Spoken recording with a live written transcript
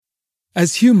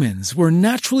As humans, we're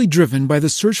naturally driven by the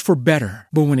search for better.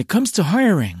 But when it comes to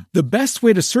hiring, the best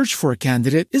way to search for a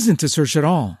candidate isn't to search at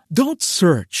all. Don't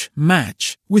search,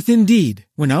 match with Indeed.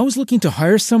 When I was looking to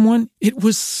hire someone, it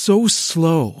was so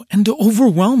slow and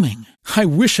overwhelming. I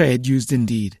wish I had used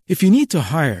Indeed. If you need to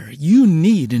hire, you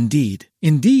need Indeed.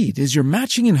 Indeed is your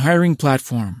matching and hiring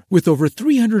platform with over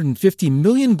 350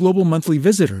 million global monthly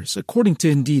visitors, according to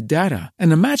Indeed data,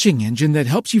 and a matching engine that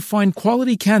helps you find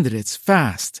quality candidates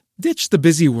fast. Ditch the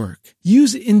busy work.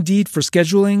 Use Indeed for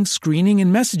scheduling, screening,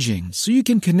 and messaging so you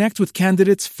can connect with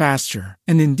candidates faster.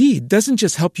 And Indeed doesn't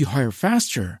just help you hire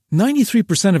faster.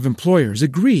 93% of employers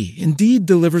agree Indeed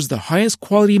delivers the highest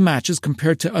quality matches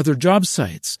compared to other job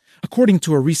sites, according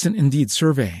to a recent Indeed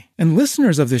survey. And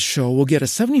listeners of this show will get a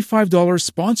 $75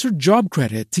 sponsored job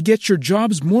credit to get your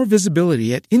jobs more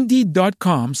visibility at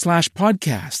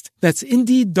Indeed.com/podcast. That's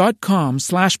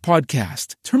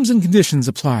Indeed.com/podcast. Terms and conditions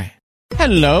apply.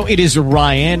 Hello, it is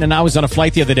Ryan, and I was on a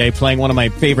flight the other day playing one of my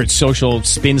favorite social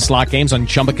spin slot games on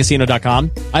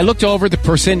ChumbaCasino.com. I looked over at the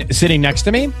person sitting next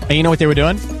to me, and you know what they were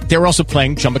doing? They were also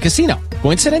playing Chumba Casino.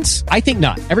 Coincidence? I think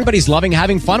not. Everybody's loving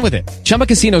having fun with it. Chumba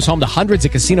Casino is home to hundreds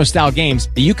of casino-style games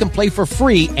that you can play for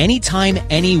free anytime,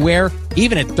 anywhere,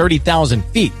 even at 30,000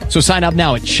 feet. So sign up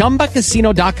now at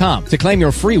ChumbaCasino.com to claim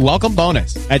your free welcome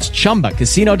bonus. That's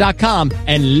ChumbaCasino.com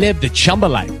and live the Chumba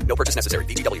life. No purchase necessary.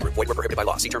 VGW. Void where prohibited by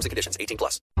law. See terms and conditions.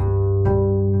 18+.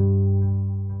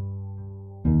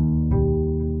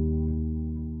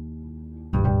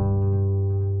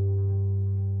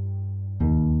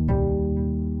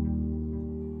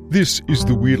 This is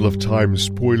the Wheel of Time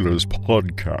Spoilers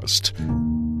podcast.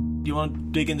 Do you want to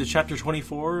dig into Chapter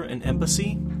 24, An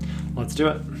Embassy? Let's do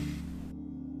it.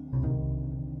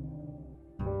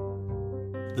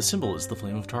 The symbol is the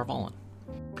Flame of Tar Valon.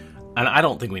 And I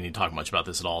don't think we need to talk much about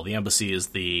this at all. The embassy is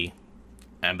the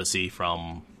embassy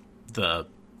from the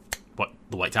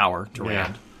White Tower to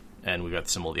Rand. And we've got the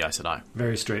symbol of the Aes Sedai.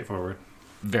 Very straightforward.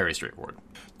 Very straightforward.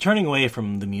 Turning away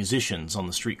from the musicians on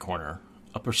the street corner,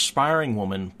 a perspiring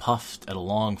woman puffed at a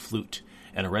long flute,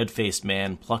 and a red-faced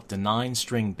man plucked a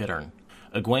 9-string bittern.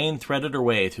 Egwene threaded her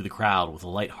way through the crowd with a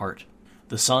light heart.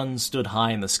 The sun stood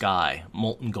high in the sky,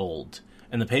 molten gold,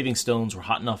 and the paving stones were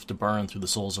hot enough to burn through the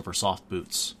soles of her soft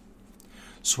boots.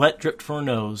 Sweat dripped from her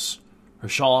nose. Her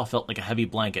shawl felt like a heavy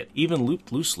blanket, even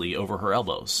looped loosely over her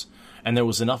elbows, and there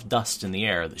was enough dust in the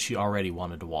air that she already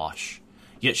wanted to wash.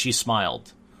 Yet she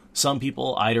smiled. Some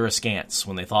people eyed her askance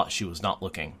when they thought she was not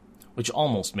looking, which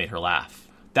almost made her laugh.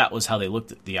 That was how they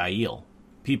looked at the Aiel.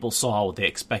 People saw what they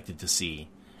expected to see,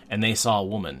 and they saw a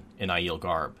woman in Aiel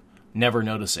garb, never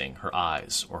noticing her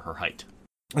eyes or her height.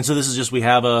 And so this is just, we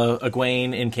have a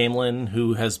Egwene in Caemlyn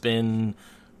who has been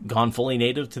gone fully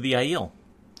native to the Aiel.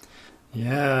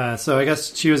 Yeah, so I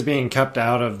guess she was being kept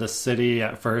out of the city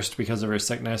at first because of her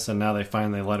sickness, and now they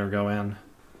finally let her go in.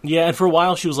 Yeah, and for a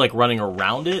while she was like running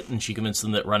around it, and she convinced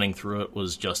them that running through it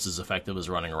was just as effective as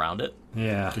running around it.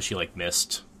 Yeah. Because she like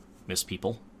missed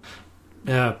people.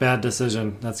 Yeah, bad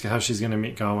decision. That's how she's going to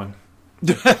meet Gawain.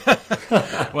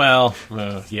 Well,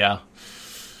 yeah.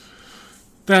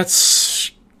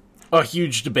 That's a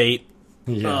huge debate.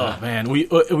 Yeah. Oh, man. We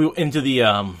into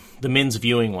the men's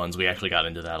viewing ones, we actually got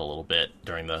into that a little bit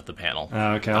during the panel.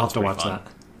 Okay, I'll have to watch that.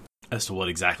 As to what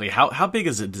exactly, how big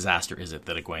is a disaster is it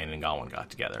that Egwene and Gawain got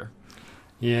together?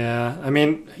 Yeah, I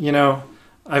mean,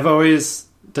 I've always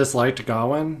disliked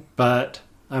Gawain, but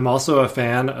I'm also a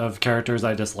fan of characters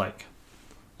I dislike,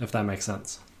 if that makes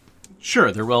sense.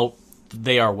 Sure,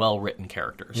 they are well-written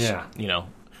characters. Yeah.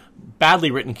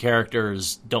 Badly written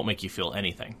characters don't make you feel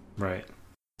anything. Right.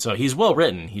 So he's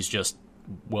well-written, he's just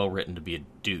well-written to be a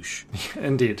douche.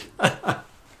 Indeed.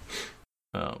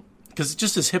 Because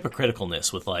just his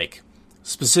hypocriticalness with,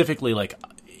 specifically,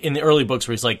 in the early books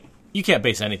where he's like, you can't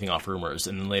base anything off rumors,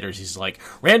 and then later he's like,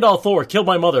 Randall Thor killed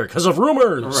my mother because of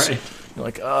rumors! Right. You're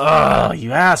like, ugh,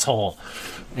 you asshole.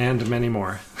 And many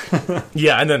more.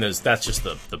 Yeah, and then that's just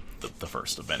the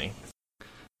first of many.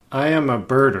 I am a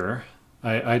birder.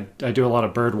 I do a lot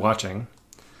of bird watching.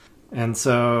 And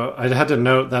so I had to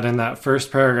note that in that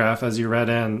first paragraph, as you read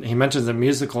in, he mentions a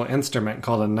musical instrument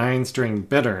called a 9-string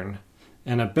bittern.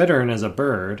 And a bittern is a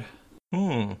bird.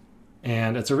 And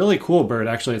it's a really cool bird,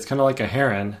 actually. It's kind of like a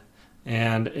heron.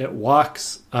 And it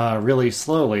walks really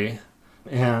slowly.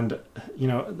 And,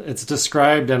 it's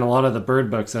described in a lot of the bird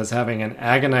books as having an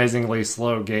agonizingly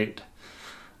slow gait.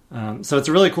 So it's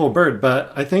a really cool bird.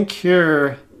 But I think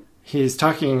here he's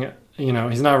talking,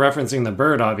 he's not referencing the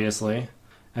bird, obviously.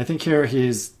 I think here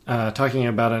he's talking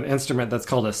about an instrument that's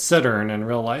called a cittern in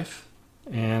real life.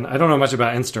 And I don't know much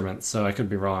about instruments, so I could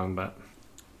be wrong, but...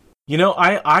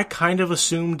 I kind of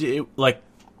assumed it,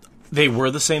 They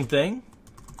were the same thing?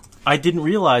 I didn't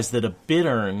realize that a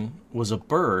bittern was a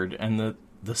bird and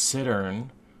the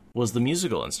cittern was the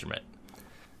musical instrument.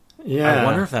 Yeah. I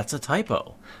wonder if that's a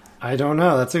typo. I don't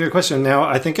know. That's a good question. Now,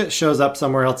 I think it shows up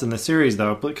somewhere else in the series,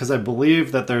 though, because I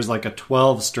believe that there's like a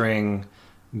 12-string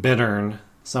bittern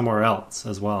somewhere else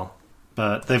as well.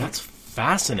 But That's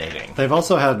fascinating. they've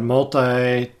also had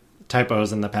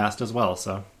multi-typos in the past as well,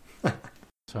 so...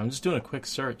 So I'm just doing a quick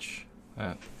search.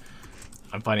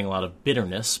 I'm finding a lot of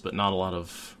bitterness, but not a lot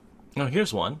of... Oh,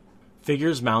 here's one.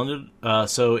 Figures mounted.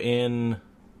 So in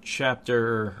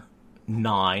chapter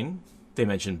 9, they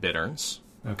mentioned bitterns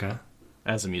Okay.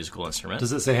 as a musical instrument.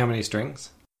 Does it say how many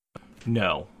strings?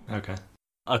 No. Okay.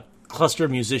 A cluster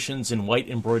of musicians in white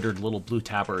embroidered little blue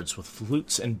tabards with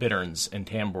flutes and bitterns and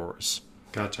tambours.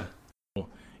 Gotcha.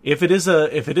 If it is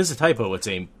a typo, it's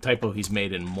a typo he's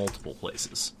made in multiple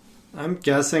places. I'm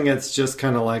guessing it's just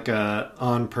kind of like a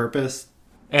on purpose.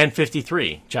 And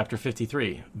 53, chapter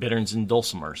 53, bitterns and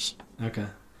dulcimers. Okay.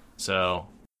 So,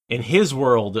 in his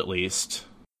world at least,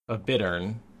 a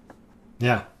bittern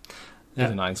Yeah.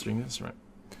 is a 9-string instrument.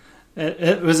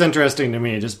 It was interesting to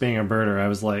me, just being a birder. I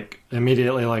was like,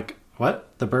 immediately like,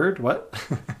 what? The bird? What?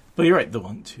 But you're right, the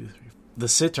 1, 2, 3. The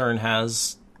cittern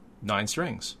has 9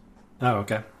 strings. Oh,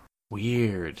 okay.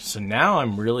 Weird. So now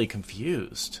I'm really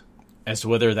confused as to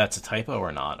whether that's a typo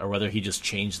or not, or whether he just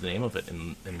changed the name of it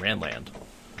in Randland.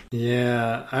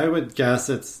 Yeah, I would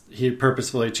guess he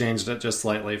purposefully changed it just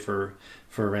slightly for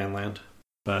Randland.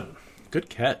 But Good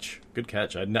catch. Good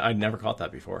catch. I'd never caught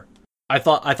that before. I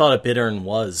thought a bittern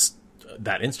was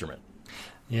that instrument.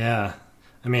 yeah,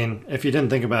 I mean, if you didn't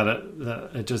think about it,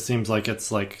 it just seems like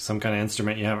it's like some kind of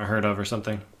instrument you haven't heard of or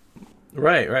something.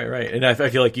 Right. And I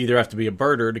feel like you either have to be a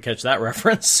birder to catch that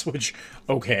reference, which,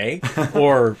 okay,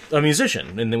 or a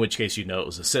musician, in which case you know it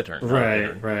was a cittern. not a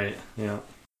bittern. Right, yeah.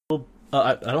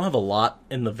 I don't have a lot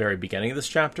in the very beginning of this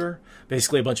chapter.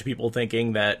 Basically, a bunch of people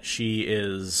thinking that she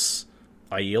is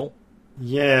Aiel.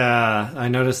 Yeah, I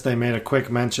noticed they made a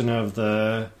quick mention of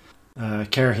the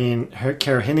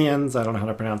Carahinians. I don't know how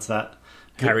to pronounce that.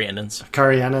 Carianans.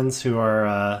 Carianans, who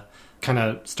are kind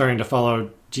of starting to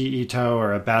follow G-Ito,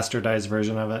 or a bastardized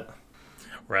version of it.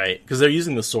 Right, because they're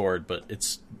using the sword, but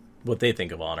it's what they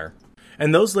think of honor.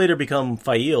 And those later become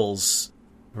Fael's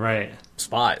Right.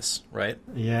 spies, right?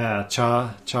 Yeah,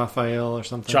 Chafael or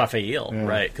something. Chafael, Yeah.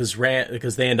 right?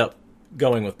 Because they end up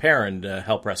going with Perrin to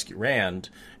help rescue Rand,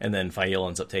 and then Fael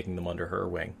ends up taking them under her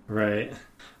wing. Right.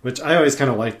 Which I always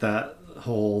kind of like that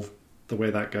the way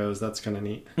that goes. That's kind of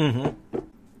neat.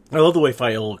 I love the way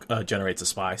Fael generates a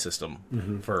spy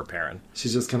system for Perrin. She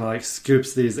just kind of like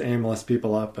scoops these aimless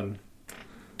people up and,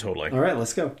 Totally. all right,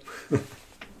 let's go.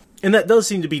 And that does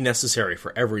seem to be necessary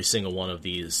for every single one of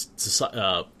these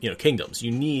kingdoms.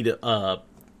 You need a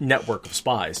network of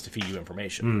spies to feed you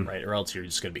information, right? Or else you're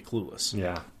just going to be clueless.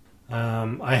 Yeah.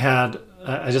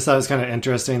 I just thought it was kind of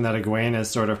interesting that Egwene is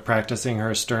sort of practicing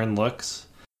her stern looks.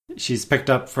 She's picked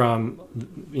up from,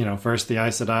 first the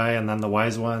Aes Sedai and then the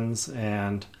Wise Ones,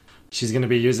 and she's going to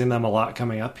be using them a lot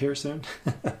coming up here soon.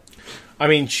 I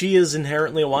mean, she is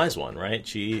inherently a wise one, right?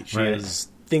 She Right.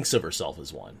 thinks of herself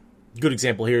as one. Good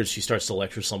example here is she starts to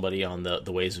lecture somebody on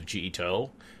the ways of G-Ito,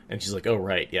 and she's like, "Oh,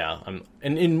 right, yeah."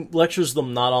 And lectures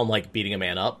them not on like beating a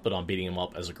man up, but on beating him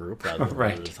up as a group rather than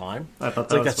Right. one at a time. I thought It's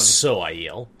that like was that's so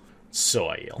Aiel, so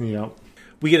Aiel. Yep.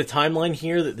 We get a timeline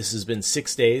here that this has been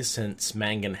 6 days since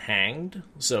Mangan hanged,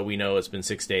 so we know it's been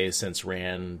 6 days since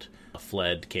Rand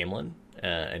fled Caemlyn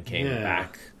and came Yeah.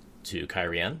 back to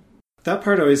Cairhien. That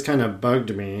part always kind of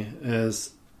bugged me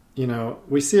is,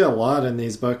 we see a lot in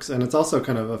these books, and it's also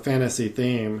kind of a fantasy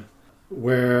theme,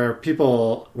 where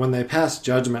people, when they pass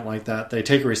judgment like that, they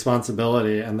take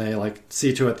responsibility and they like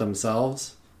see to it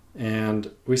themselves.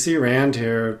 And we see Rand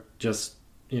here just,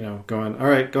 going, all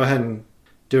right, go ahead and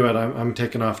do it. I'm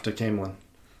taking off to Caemlyn.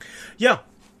 Yeah,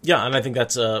 and I think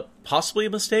that's possibly a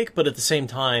mistake, but at the same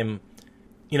time,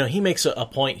 he makes a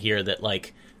point here that,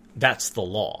 like, that's the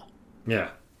law. Yeah.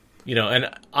 And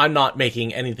I'm not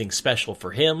making anything special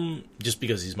for him just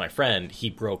because he's my friend. He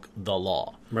broke the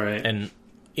law. Right. And,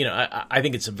 I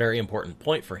think it's a very important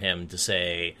point for him to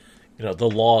say, the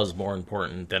law is more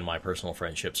important than my personal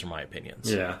friendships or my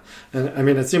opinions. Yeah. And I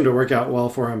mean, it seemed to work out well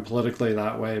for him politically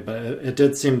that way, but it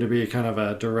did seem to be kind of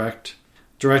a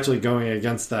directly going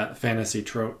against that fantasy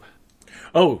trope.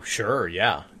 Oh, sure,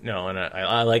 yeah. No, and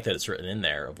I like that it's written in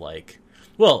there of like,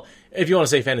 well, if you want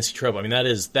to say fantasy trope, I mean, that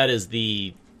is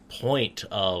the point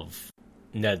of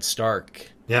Ned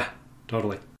Stark Yeah,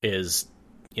 totally. is,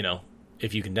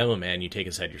 if you condemn a man, you take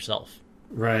his head yourself.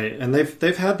 Right, and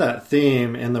they've had that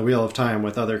theme in the Wheel of Time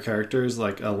with other characters,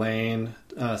 like Elaine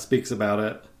speaks about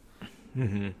it.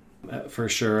 For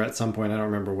sure, at some point. I don't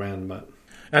remember when, but...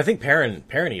 And I think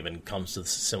Perrin even comes to a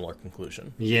similar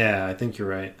conclusion. Yeah, I think you're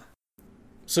right.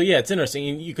 So yeah, it's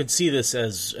interesting. You could see this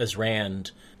as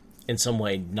Rand, in some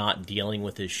way, not dealing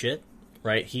with his shit,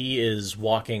 right? He is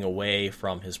walking away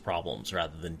from his problems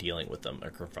rather than dealing with them or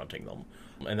confronting them.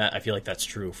 And I feel like that's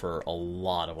true for a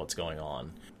lot of what's going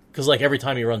on. Because, like, every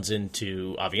time he runs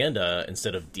into Aviendha,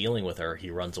 instead of dealing with her,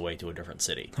 he runs away to a different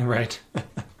city. Right.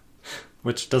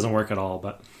 Which doesn't work at all,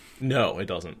 but... No, it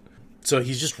doesn't. So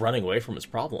he's just running away from his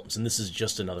problems, and this is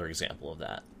just another example of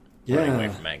that. Running away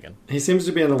from Mangan. He seems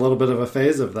to be in a little bit of a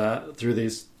phase of that through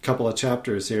these couple of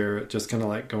chapters here, just kind of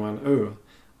like going, oh,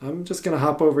 I'm just going to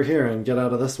hop over here and get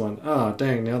out of this one. Oh,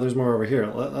 dang, now there's more over here.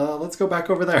 Let's go back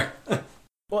over there.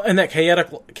 Well, and that chaotic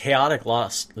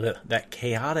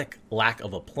lack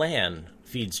of a plan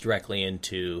feeds directly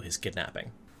into his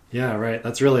kidnapping. Yeah, right.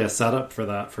 That's really a setup for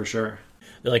that, for sure.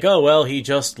 They're like, oh, well, he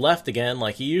just left again,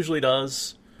 like he usually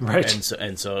does. Right.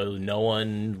 And so no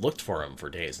one looked for him for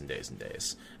days and days and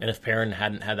days. And if Perrin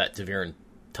hadn't had that Ta'Veren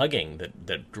tugging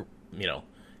that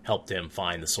helped him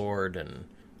find the sword and...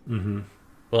 Mm-hmm.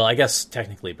 Well, I guess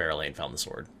technically Barrelane found the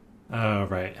sword. Oh,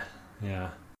 right.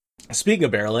 Yeah. Speaking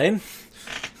of Barrelane,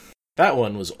 that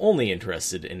one was only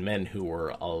interested in men who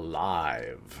were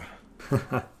alive.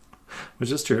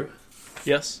 Which is true.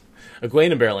 Yes.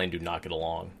 Egwene and Barrelane do not get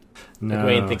along. No.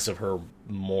 Egwene thinks of her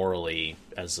morally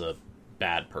as a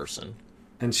bad person.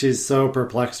 And she's so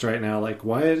perplexed right now. Like,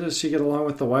 why does she get along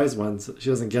with the wise ones? She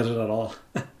doesn't get it at all.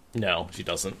 No, she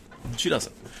doesn't. She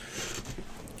doesn't.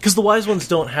 Because the wise ones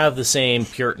don't have the same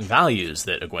Puritan values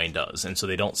that Egwene does, and so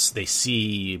they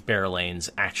see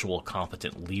Barrelane's actual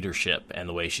competent leadership and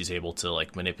the way she's able to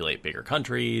like manipulate bigger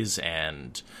countries,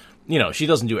 and she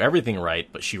doesn't do everything right,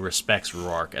 but she respects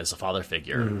Rhuarc as a father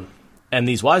figure. Mm. And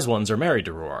these wise ones are married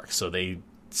to Rhuarc, so they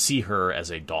see her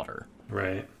as a daughter.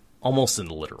 Right. Almost in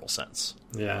the literal sense.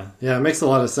 Yeah, it makes a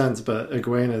lot of sense, but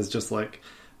Egwene is just like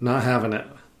not having it.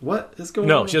 What is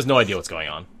going on? No, she has no idea what's going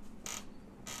on.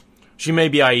 She may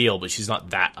be Aiel, but she's not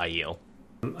that Aiel.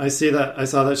 I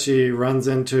saw that she runs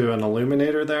into an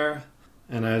Illuminator there,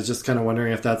 and I was just kind of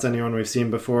wondering if that's anyone we've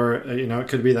seen before. It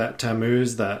could be that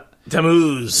Tammuz.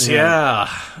 Yeah,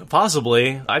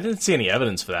 possibly. I didn't see any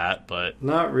evidence for that, but...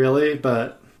 Not really,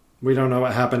 but we don't know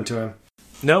what happened to him.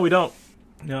 No, we don't.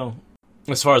 No.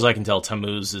 As far as I can tell,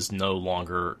 Tammuz is no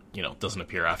longer, doesn't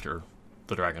appear after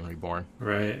the Dragon Reborn.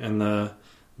 Right, and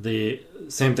the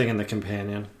same thing in the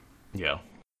Companion. Yeah.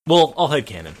 Well, I'll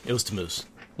headcanon. It was Tammuz.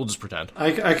 We'll just pretend.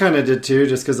 I kind of did too,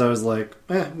 just because I was like,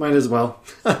 might as well.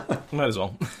 Might as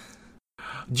well.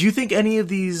 Do you think any of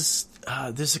these...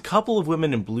 there's a couple of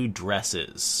women in blue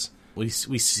dresses. We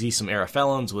see some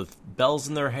Arafelans with bells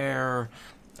in their hair.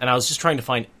 And I was just trying to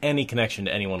find any connection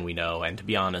to anyone we know. And to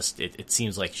be honest, it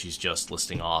seems like she's just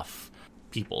listing off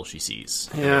people she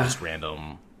sees. Yeah. Just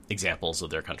random examples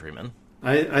of their countrymen.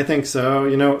 I think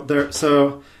so.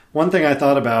 So one thing I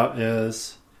thought about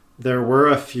is... There were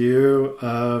a few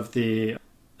of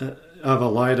of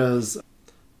Elida's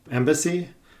embassy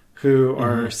who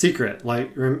are secret,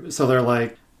 so they're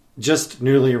like just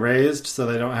newly raised, so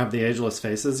they don't have the ageless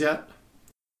faces yet.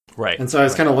 Right. And so I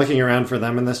was kind of looking around for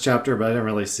them in this chapter, but I didn't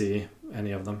really see any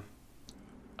of them.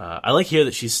 I like here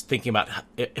that she's thinking about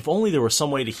if only there was some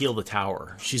way to heal the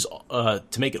tower. She's to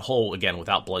make it whole again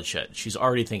without bloodshed. She's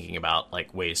already thinking about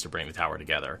like ways to bring the tower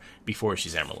together before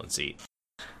she's Amyrlin Seat.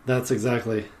 That's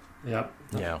exactly. Yep.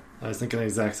 Yeah. I was thinking the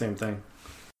exact same thing.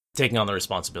 Taking on the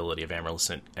responsibility of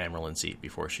Amyrlin Seat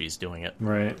before she's doing it.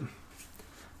 Right.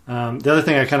 The other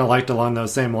thing I kind of liked along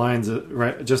those same lines,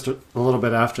 right, just a little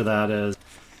bit after that, is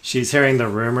she's hearing the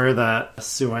rumor that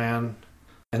Siuan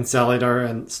and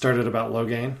Salidar started about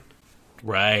Loghain.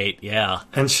 Right, yeah.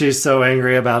 And she's so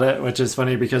angry about it, which is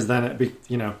funny because then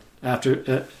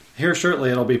after here shortly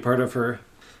it'll be part of her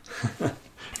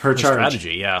her charge.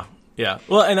 Strategy, yeah. Yeah,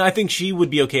 well, and I think she would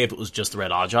be okay if it was just the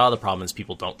Red Ajah. The problem is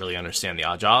people don't really understand the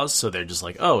Ajahs, so they're just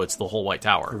like, oh, it's the whole White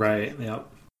Tower. Right, yep.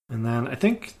 And then I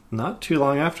think not too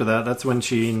long after that, that's when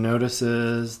she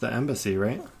notices the embassy,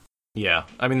 right? Yeah,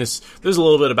 I mean, there's a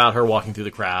little bit about her walking through the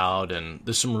crowd, and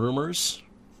there's some rumors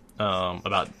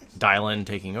about Dylan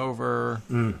taking over.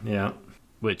 Yeah.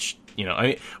 Which, I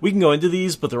mean, we can go into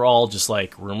these, but they're all just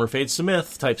like rumor fades to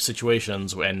myth type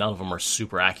situations, and none of them are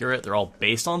super accurate. They're all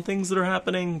based on things that are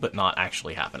happening, but not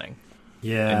actually happening.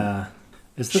 Yeah.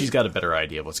 She's got a better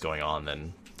idea of what's going on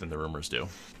than the rumors do.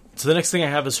 So the next thing I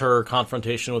have is her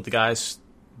confrontation with the guys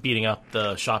beating up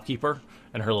the shopkeeper,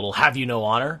 and her little "have you no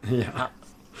honor?" Yeah.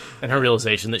 And her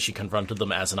realization that she confronted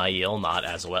them as an Aiel, not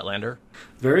as a Wetlander.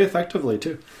 Very effectively,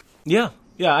 too. Yeah,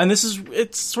 and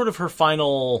it's sort of her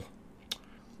final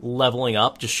leveling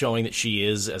up, just showing that she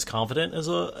is as confident as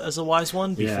a wise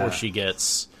one before she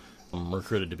gets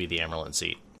recruited to be the Amerlin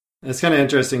seat. It's kind of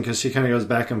interesting because she kind of goes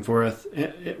back and forth.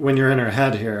 When you're in her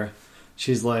head here,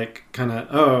 she's like kind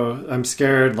of, oh, I'm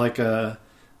scared like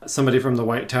somebody from the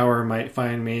White Tower might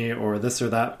find me, or this or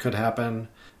that could happen.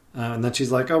 And then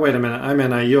she's like, oh, wait a minute, I'm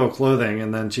in Aiel clothing.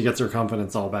 And then she gets her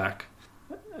confidence all back.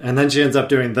 And then she ends up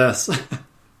doing this.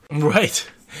 Right.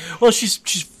 Well, she's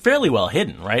fairly well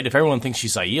hidden, right? If everyone thinks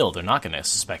she's Aiel, they're not going to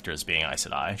suspect her as being Aes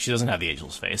Sedai. She doesn't have the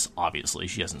ageless face, obviously.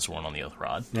 She hasn't sworn on the Oath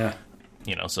Rod. Yeah.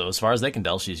 You know, so as far as they can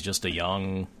tell, she's just a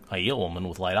young Aiel woman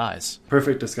with light eyes.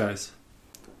 Perfect disguise.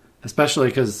 Especially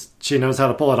because she knows how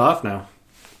to pull it off now.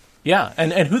 Yeah,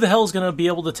 and who the hell is going to be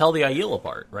able to tell the Aiel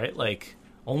apart, right? Like,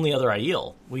 only other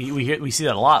Aiel. We see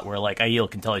that a lot, where like Aiel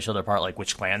can tell each other apart, like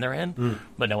which clan they're in,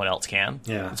 but no one else can.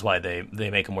 Yeah, that's why they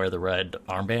make them wear the red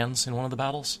armbands in one of the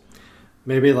battles.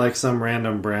 Maybe like some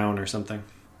random brown or something.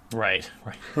 Right.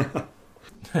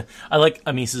 I like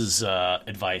Amice's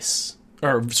advice,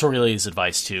 or Sorelia's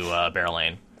advice to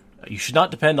Berelain. You should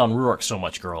not depend on Ruark so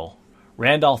much, girl.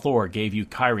 Rand al'Thor gave you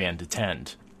Cairhien to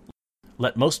tend.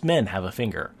 Let most men have a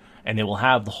finger, and they will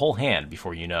have the whole hand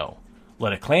before you know.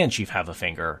 Let a clan chief have a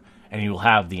finger, and he will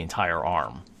have the entire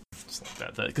arm.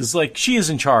 Because, like, she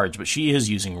is in charge, but she is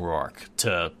using Ruark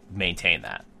to maintain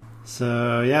that.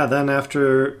 So, yeah, then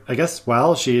after, I guess,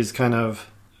 while she's kind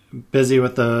of busy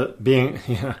with with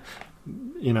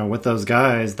those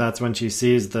guys, that's when she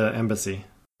sees the embassy.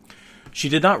 She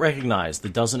did not recognize the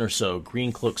dozen or so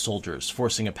green-cloaked soldiers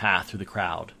forcing a path through the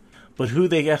crowd, but who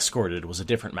they escorted was a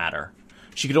different matter.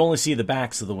 She could only see the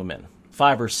backs of the women.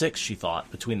 5 or 6, she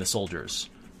thought, between the soldiers.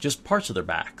 Just parts of their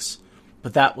backs.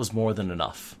 But that was more than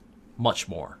enough. Much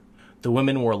more. The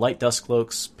women wore light dust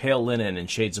cloaks, pale linen in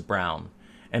shades of brown,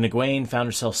 and Egwene found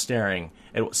herself staring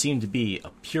at what seemed to be a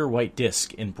pure white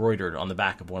disc embroidered on the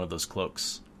back of one of those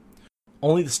cloaks.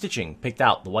 Only the stitching picked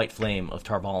out the white flame of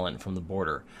Tar Valon from the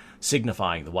border,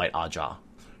 signifying the white Ajah.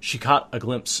 She caught a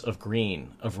glimpse of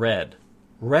green, of red.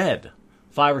 Red!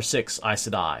 5 or 6 Aes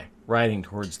Sedai, riding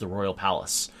towards the royal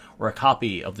palace, where a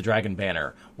copy of the dragon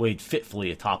banner waved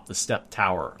fitfully atop the step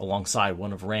tower alongside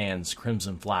one of Rand's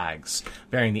crimson flags,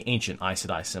 bearing the ancient Aes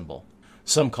Sedai symbol.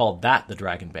 Some called that the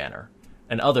dragon banner,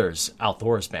 and others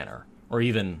al'Thor's banner, or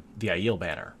even the Aiel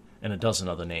banner, and a dozen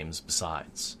other names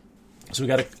besides. So we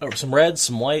got some reds,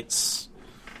 some whites,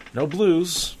 no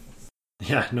blues.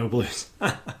 Yeah, no blues.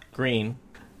 Green.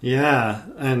 Yeah,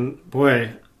 and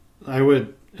boy,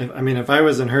 if I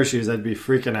was in her shoes, I'd be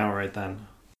freaking out right then.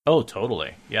 Oh,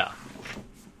 totally. Yeah.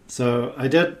 So I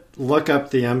did look up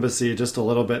the embassy just a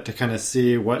little bit to kind of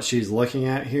see what she's looking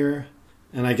at here.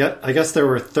 And I guess there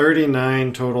were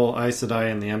 39 total Aes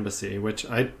Sedai in the embassy, which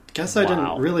I guess I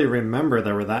didn't really remember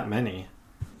there were that many.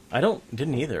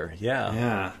 Didn't either. Yeah.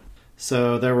 Yeah.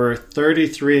 So there were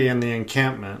 33 in the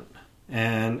encampment,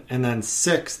 and then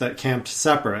 6 that camped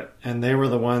separate, and they were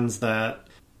the ones that,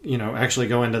 actually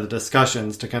go into the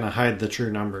discussions to kind of hide the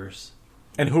true numbers.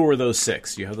 And who were those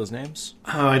 6? Do you have those names?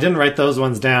 Oh, I didn't write those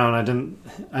ones down. I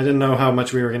didn't know how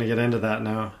much we were going to get into that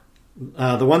now.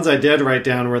 The ones I did write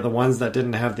down were the ones that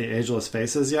didn't have the ageless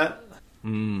faces yet.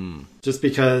 Just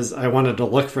because I wanted to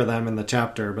look for them in the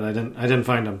chapter, but I didn't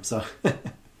find them. So,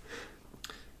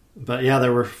 but yeah,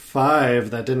 there were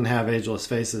 5 that didn't have ageless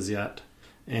faces yet,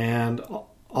 and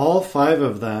all 5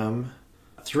 of them,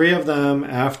 3 of them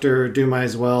after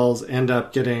Dumai's Wells end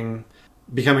up becoming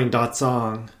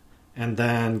Datsong, and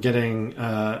then getting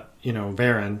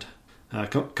Varund,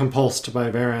 compulsed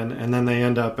by Varund, and then they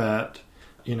end up at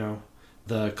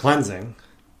the cleansing.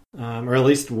 Or at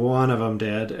least one of them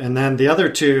did. And then the other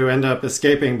 2 end up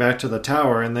escaping back to the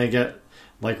tower, and they get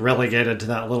relegated to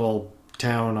that little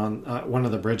town on one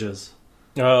of the bridges.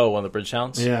 Oh, one of the bridge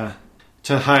towns? Yeah.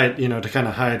 To hide, to kind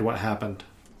of hide what happened.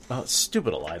 Oh,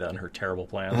 stupid Elaida and her terrible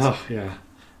plans. Oh, yeah.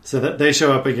 So that they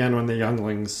show up again when the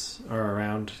younglings are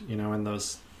around, in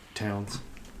those towns.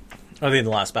 Are they in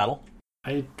the last battle?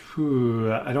 I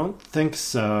don't think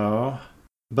so.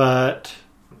 But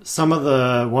some of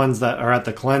the ones that are at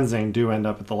the cleansing do end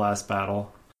up at the last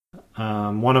battle.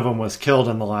 One of them was killed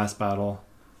in the last battle.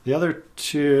 The other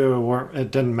 2 weren't.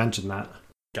 It didn't mention that.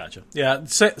 Gotcha. Yeah,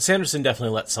 Sanderson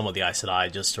definitely let some of the Aes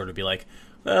Sedai just sort of be like,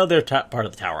 well, they're part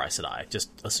of the Tower Aes Sedai. Just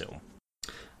assume.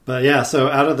 But yeah, so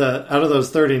out of those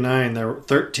 39, there were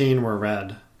 13 were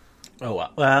red. Oh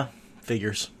wow. Well,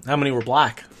 figures. How many were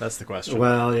black? That's the question.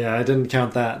 Well, yeah, I didn't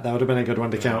count that. That would have been a good one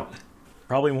to count.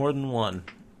 Probably more than one.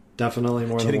 Definitely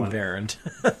more than one. Getting Varund.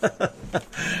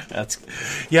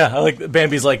 I like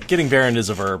Bambi's like, getting Varund is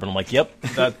a verb, and I'm like, yep,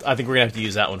 I think we're gonna have to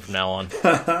use that one from now on.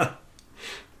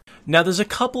 Now, there's a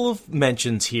couple of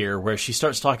mentions here where she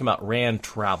starts talking about Rand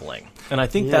traveling. And I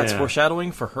think that's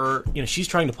foreshadowing for her. You know, she's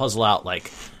trying to puzzle out,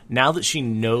 like, now that she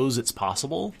knows it's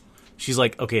possible, she's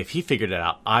like, okay, if he figured it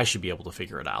out, I should be able to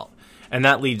figure it out. And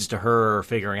that leads to her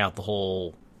figuring out the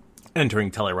whole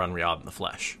entering Tel'aran'rhiod in the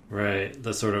flesh. Right,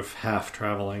 the sort of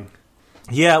half-traveling.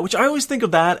 Yeah, which I always think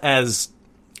of that as...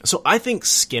 So I think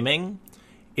skimming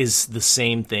is the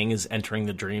same thing as entering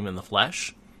the dream in the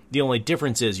flesh. The only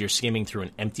difference is you're skimming through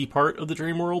an empty part of the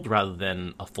dream world rather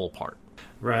than a full part.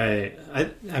 Right.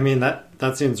 I mean,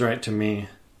 that seems right to me.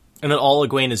 And then all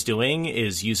Egwene is doing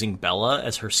is using Bella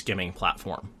as her skimming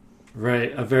platform.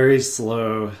 Right. A very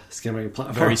slow skimming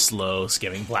platform. Very slow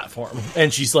skimming platform.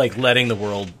 And she's, like, letting the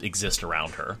world exist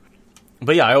around her.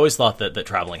 But yeah, I always thought that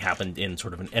traveling happened in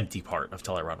sort of an empty part of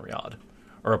Tel'aran'rhiod.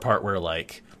 Or a part where,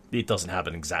 like, it doesn't have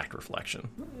an exact reflection.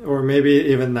 Or maybe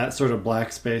even that sort of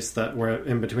black space that where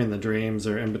in between the dreams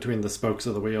or in between the spokes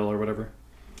of the wheel or whatever.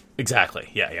 Exactly.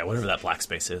 Yeah, whatever that black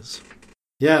space is.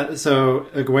 Yeah, so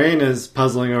Egwene is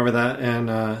puzzling over that, and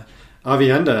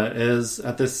Aviendha is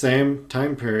at this same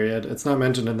time period. It's not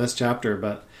mentioned in this chapter,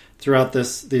 but throughout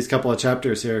these couple of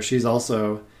chapters here, she's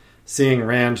also seeing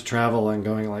Rand travel and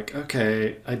going like,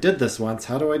 okay, I did this once.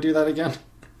 How do I do that again?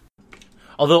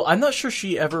 Although I'm not sure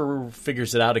she ever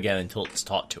figures it out again until it's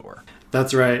taught to her.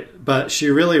 That's right. But she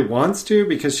really wants to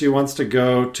because she wants to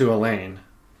go to Elaine.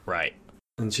 Right.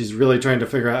 And she's really trying to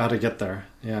figure out how to get there.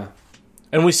 Yeah.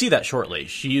 And we see that shortly.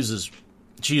 She uses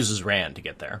Rand to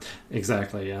get there.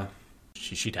 Exactly, yeah.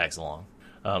 She tags along.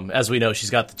 As we know, she's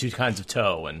got the two kinds of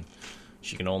toe, and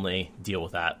she can only deal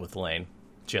with that with Elaine.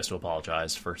 She has to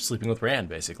apologize for sleeping with Rand,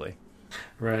 basically.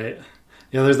 Right.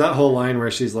 Yeah, there's that whole line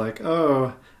where she's like,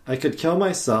 oh, I could kill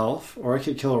myself, or I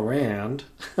could kill Rand.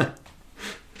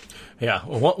 Yeah,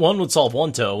 one would solve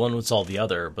one toe, one would solve the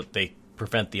other, but they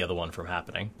prevent the other one from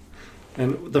happening.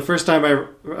 And the first time I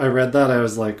read that, I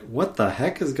was like, what the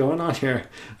heck is going on here?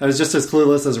 I was just as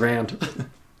clueless as Rand.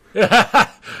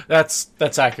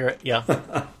 That's accurate,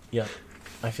 yeah. Yeah,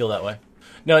 I feel that way.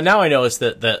 No, now I know it's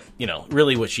that you know,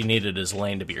 really what she needed is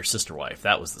Elaine to be her sister wife.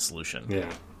 That was the solution.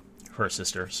 Yeah. Her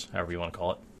sisters, however you want to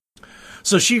call it.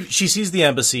 So she sees the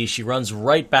embassy. She runs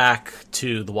right back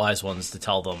to the Wise Ones to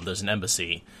tell them there's an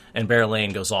embassy. And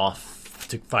Berelain goes off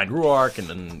to find Ruark and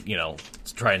then, you know,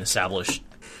 to try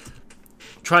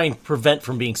and prevent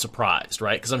from being surprised,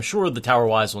 right? Because I'm sure the Tower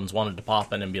Wise Ones wanted to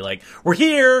pop in and be like, we're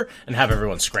here, and have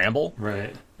everyone scramble.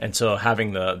 Right. And so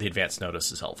having the advance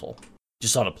notice is helpful,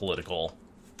 just on a political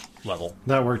level.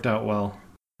 That worked out well.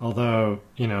 Although,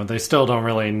 you know, they still don't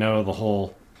really know the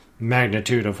whole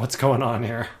magnitude of what's going on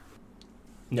here.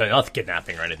 No, not the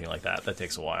kidnapping or anything like that. That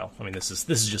takes a while. I mean, this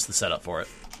is just the setup for it.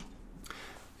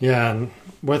 Yeah, and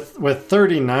with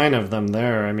 39 of them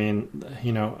there, I mean,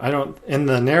 you know, in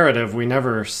the narrative, we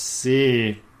never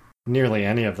see nearly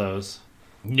any of those.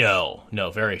 No,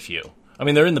 very few. I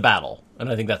mean, they're in the battle, and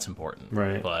I think that's important.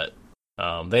 Right. But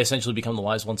they essentially become the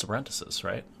Wise Ones' apprentices,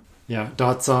 right? Yeah,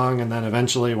 Dot Song, and then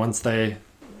eventually, once they,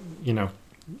 you know,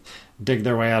 dig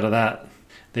their way out of that,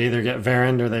 they either get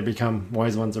Varend or they become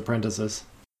Wise Ones' apprentices.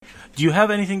 Do you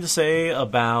have anything to say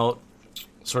about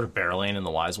sort of Berelain and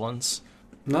the Wise Ones?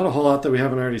 Not a whole lot that we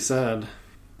haven't already said.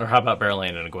 Or how about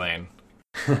Berelain and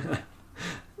Egwene?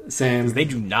 Same. They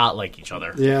do not like each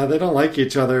other. Yeah, they don't like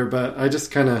each other, but I just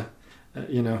kind of,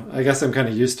 you know, I guess I'm kind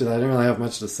of used to that. I don't really have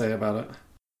much to say about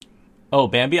it. Oh,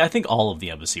 Bambi, I think all of the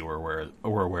embassy were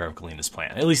aware of Galena's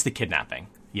plan. At least the kidnapping.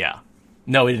 Yeah.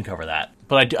 No, we didn't cover that.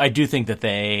 But I do think that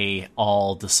they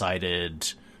all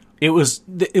decided... It was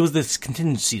this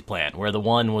contingency plan where the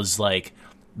one was like,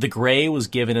 the Grey was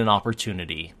given an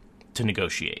opportunity to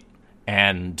negotiate.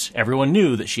 And everyone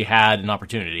knew that she had an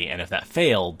opportunity, and if that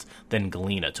failed, then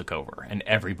Galena took over. And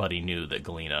everybody knew that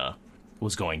Galena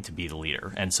was going to be the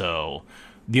leader. And so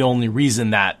the only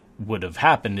reason that would have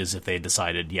happened is if they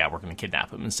decided, yeah, we're going to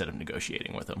kidnap him instead of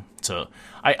negotiating with him. So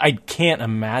I can't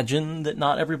imagine that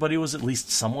not everybody was at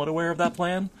least somewhat aware of that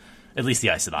plan. At least the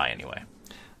Aes Sedai, anyway.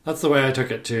 That's the way I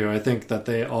took it, too. I think that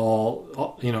they all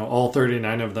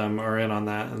 39 of them are in on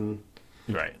that. And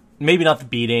right. Maybe not the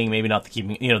beating, maybe not the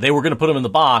keeping... You know, they were going to put him in the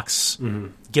box,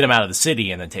 get him out of the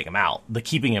city, and then take him out. The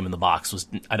keeping him in the box was,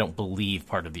 I don't believe,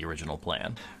 part of the original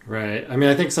plan. Right. I mean,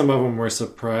 I think some of them were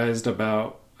surprised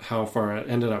about how far it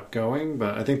ended up going,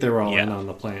 but I think they were all in on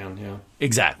the plan, yeah.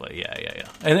 Exactly, yeah.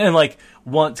 And like,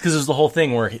 once... Because there's the whole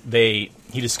thing where he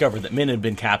discovered that Min had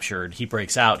been captured, he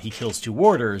breaks out, he kills 2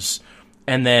 warders...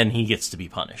 And then he gets to be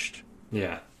punished.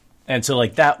 Yeah. And so,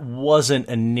 like, that wasn't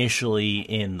initially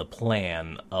in the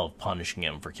plan of punishing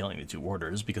him for killing the 2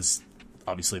 warders, because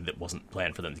obviously that wasn't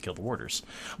planned for them to kill the warders.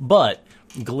 But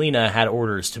Galena had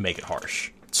orders to make it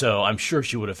harsh. So I'm sure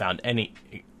she would have found any...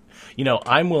 You know,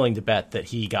 I'm willing to bet that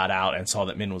he got out and saw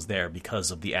that Min was there because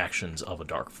of the actions of a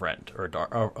Dark Friend, or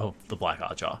of the Black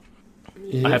Oddjaw.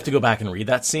 Yeah. I have to go back and read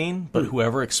that scene, but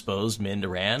whoever exposed Min to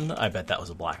Rand, I bet that was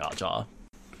a Black Oddjaw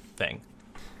thing.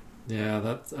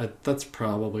 Yeah, that's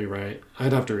probably right.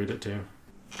 I'd have to read it too.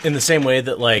 In the same way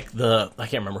that, like, I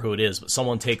can't remember who it is, but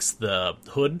someone takes the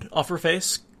hood off her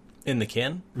face in the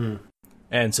kin,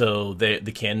 and so the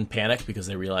kin panic because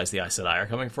they realize the Aes Sedai are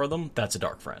coming for them. That's a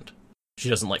Dark Friend. She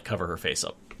doesn't, like, cover her face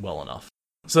up well enough.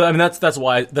 So, I mean, that's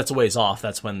why, that's a ways off.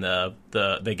 That's when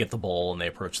they get the bowl and they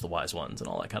approach the Wise Ones and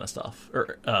all that kind of stuff.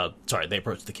 They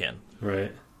approach the kin.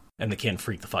 Right. And the kin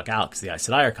freak the fuck out because the Aes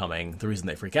Sedai are coming. The reason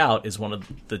they freak out is one of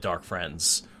the Dark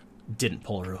Friends didn't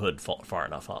pull her hood far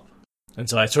enough up. And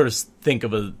so I sort of think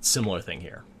of a similar thing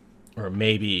here. Or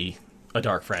maybe a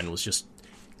Dark Friend was just,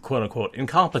 quote-unquote,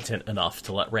 incompetent enough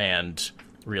to let Rand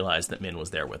realize that Min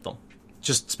was there with them.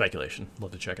 Just speculation.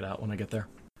 Love to check it out when I get there.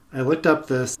 I looked up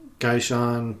this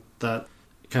Gaishan that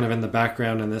kind of in the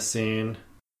background in this scene.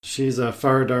 She's a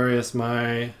Faradarius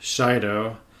Mai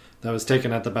Shido that was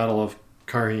taken at the Battle of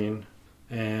Karheen.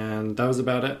 And that was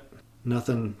about it.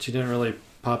 Nothing. She didn't really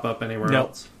pop up anywhere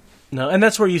else. No, and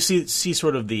that's where you see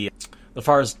sort of the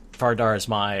Faradarius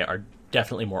Mai are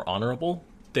definitely more honorable.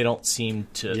 They don't seem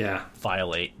to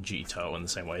violate Jito in the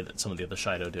same way that some of the other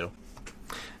Shido do.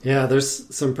 Yeah,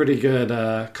 there's some pretty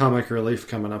good comic relief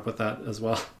coming up with that as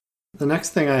well. The next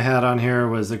thing I had on here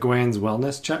was Egwene's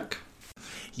wellness check.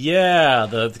 Yeah,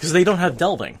 because they don't have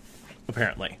delving,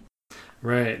 apparently.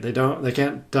 Right, they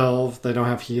can't delve, they don't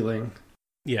have healing.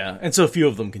 Yeah, and so a few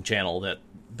of them can channel that.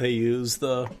 They use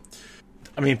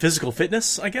physical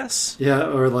fitness, I guess?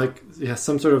 Yeah, or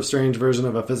some sort of strange version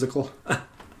of a physical.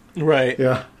 Right.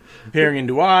 Yeah. Peering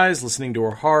into eyes, listening to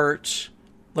her heart.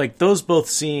 Like, those both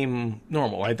seem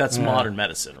normal, right? That's modern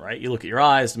medicine, right? You look at your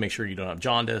eyes to make sure you don't have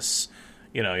jaundice.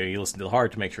 You know, you listen to the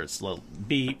heart to make sure it's a little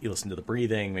beat. You listen to the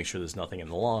breathing, make sure there's nothing in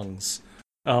the lungs.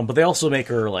 But they also make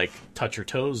her, like, touch her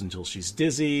toes until she's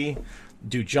dizzy,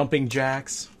 do jumping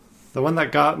jacks. The one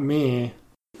that got me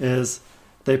is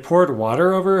they poured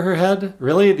water over her head.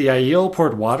 Really? The Aiel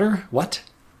poured water? What?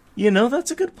 You know,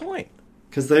 that's a good point.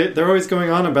 Because they're always going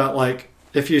on about, like,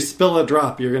 if you spill a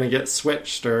drop, you're going to get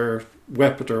switched or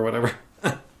whipped or whatever.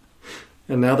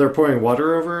 And now they're pouring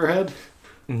water over her head?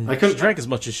 She drank as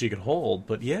much as she could hold,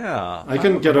 but yeah. I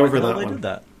couldn't get over that they one. Did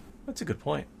that. That's a good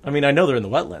point. I mean, I know they're in the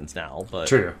wetlands now, but...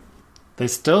 True. They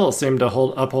still seem to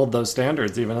uphold those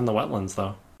standards, even in the wetlands,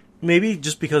 though. Maybe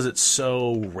just because it's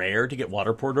so rare to get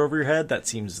water poured over your head,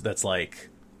 that's like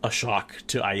a shock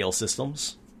to Aiel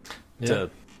systems to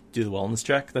do the wellness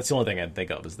check. That's the only thing I'd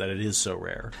think of, is that it is so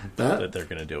rare that they're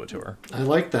going to do it to her. I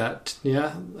like that.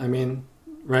 Yeah, I mean,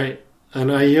 right. An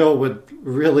Aiel would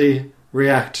really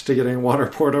react to getting water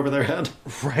poured over their head.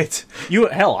 Right.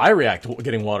 I react to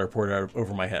getting water poured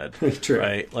over my head. True.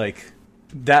 Right? Like,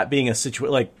 that being a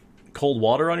situation, like, cold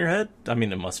water on your head, I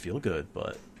mean, it must feel good,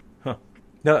 but...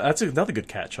 No, that's another good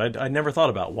catch. I never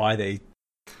thought about why they...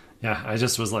 Yeah, I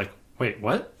just was like, wait,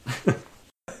 what?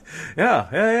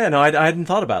 Yeah. No, I hadn't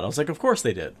thought about it. I was like, of course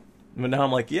they did. But now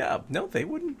I'm like, yeah, no, they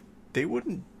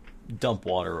wouldn't dump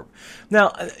water.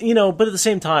 Now, you know, but at the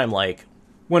same time, like,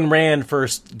 when Rand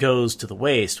first goes to the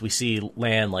waste, we see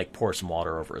Lan, like, pour some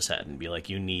water over his head and be like,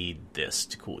 you need this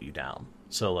to cool you down.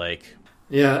 So, like...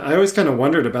 Yeah, I always kind of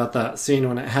wondered about that scene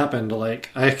when it happened. Like,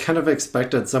 I kind of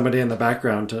expected somebody in the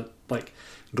background to, like,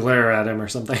 glare at him or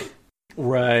something.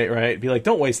 Right. Be like,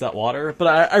 don't waste that water.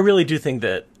 But I really do think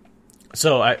that...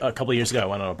 So, a couple of years ago, I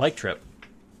went on a bike trip.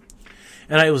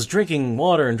 And I was drinking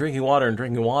water, and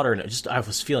I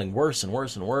was feeling worse and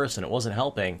worse and worse, and it wasn't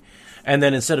helping. And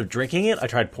then instead of drinking it, I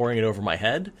tried pouring it over my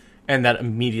head, and that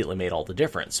immediately made all the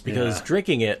difference. Because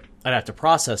drinking it, I'd have to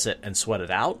process it and sweat it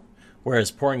out,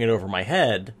 whereas pouring it over my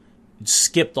head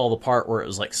skipped all the part where it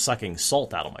was like sucking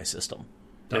salt out of my system.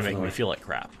 And making me feel like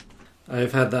crap.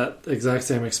 I've had that exact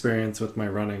same experience with my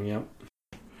running, yep.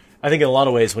 I think in a lot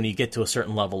of ways, when you get to a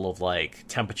certain level of, like,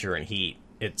 temperature and heat,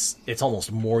 it's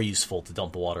almost more useful to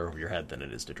dump the water over your head than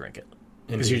it is to drink it.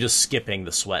 Because you're just skipping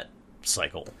the sweat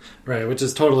cycle. Right, which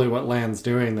is totally what Lan's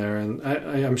doing there. And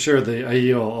I'm sure the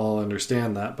Aiel all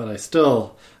understand that, but I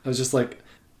was just like,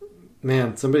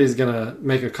 man, somebody's going to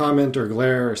make a comment or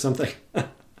glare or something.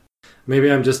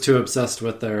 Maybe I'm just too obsessed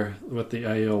with the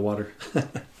Aiel water.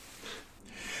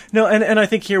 No, and I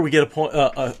think here we get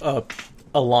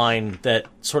a line that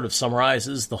sort of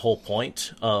summarizes the whole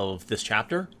point of this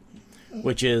chapter,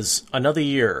 which is, another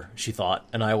year, she thought,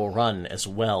 and I will run as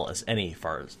well as any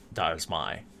Faradarius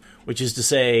Mai. Which is to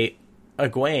say,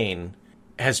 Egwene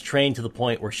has trained to the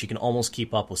point where she can almost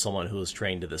keep up with someone who is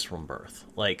trained to this from birth.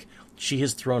 Like, she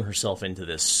has thrown herself into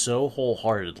this so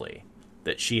wholeheartedly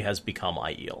that she has become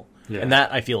Aiel. Yeah. And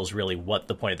that, I feel, is really what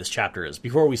the point of this chapter is.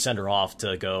 Before we send her off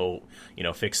to go,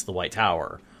 fix the White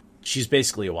Tower, she's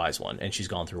basically a Wise One, and she's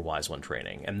gone through Wise One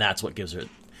training. And that's what gives her...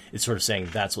 It's sort of saying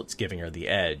that's what's giving her the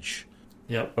edge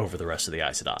over the rest of the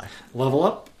Aes Sedai. Level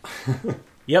up?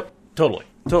 Yep, totally.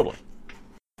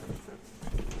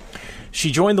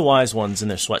 She joined the Wise Ones in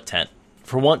their sweat tent.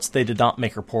 For once, they did not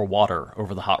make her pour water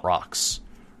over the hot rocks.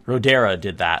 Rhodera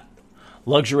did that,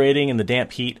 luxuriating in the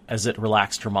damp heat as it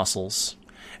relaxed her muscles.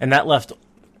 And left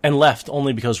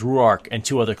only because Ruark and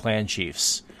 2 other clan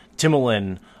chiefs,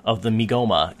 Timorin of the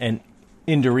Migoma and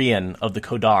Indarian of the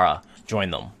Kodara,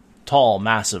 joined them. Tall,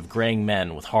 massive, graying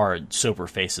men with hard, sober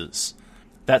faces.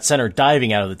 That sent her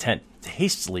diving out of the tent to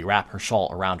hastily wrap her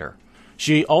shawl around her.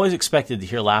 She always expected to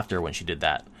hear laughter when she did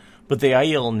that, but the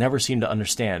Aiel never seemed to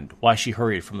understand why she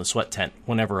hurried from the sweat tent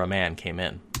whenever a man came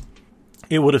in.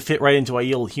 It would have fit right into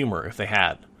Aiel humor if they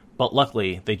had, but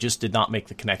luckily they just did not make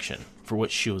the connection, for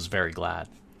which she was very glad.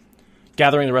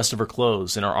 Gathering the rest of her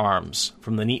clothes in her arms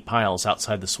from the neat piles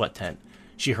outside the sweat tent,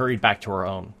 she hurried back to her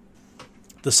own.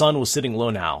 The sun was sitting low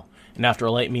now, and after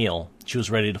a light meal, she was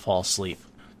ready to fall asleep,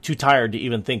 too tired to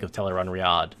even think of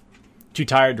Tel'aran'rhiod, too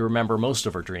tired to remember most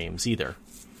of her dreams, either.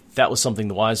 That was something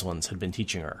the Wise Ones had been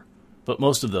teaching her, but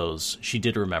most of those she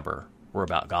did remember were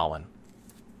about Gawain.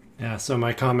 Yeah, so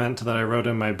my comment that I wrote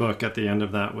in my book at the end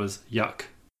of that was, yuck.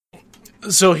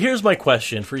 So here's my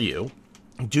question for you.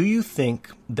 Do you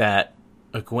think that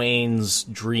Egwene's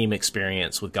dream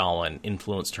experience with Gawain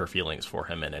influenced her feelings for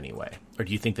him in any way? Or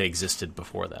do you think they existed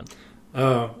before then?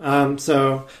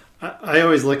 So I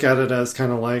always look at it as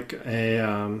kind of like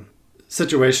a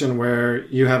situation where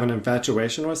you have an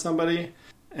infatuation with somebody,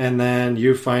 and then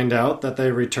you find out that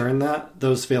they return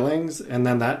those feelings, and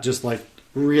then that just like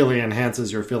really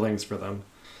enhances your feelings for them.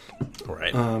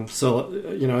 Right. So,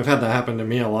 I've had that happen to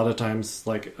me a lot of times,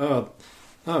 like, oh,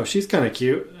 she's kind of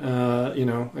cute.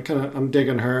 I'm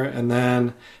digging her. And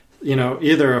then,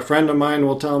 either a friend of mine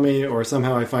will tell me, or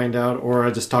somehow I find out, or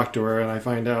I just talk to her and I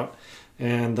find out.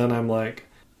 And then I'm like,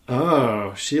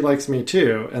 oh, she likes me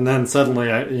too. And then suddenly,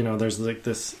 there's like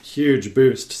this huge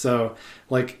boost. So,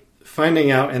 like, finding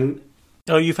out and...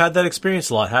 Oh, you've had that experience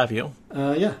a lot, have you?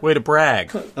 Yeah. Way to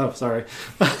brag. Oh, sorry.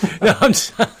 No, I'm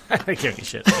just... I give you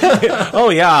shit. Oh,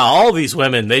 yeah, all these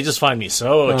women, they just find me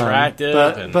so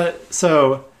attractive. But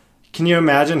so, can you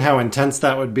imagine how intense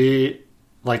that would be,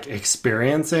 like,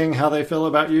 experiencing how they feel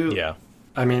about you? Yeah.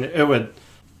 I mean, it would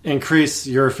increase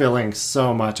your feelings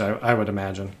so much, I would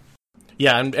imagine.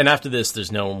 Yeah, and after this,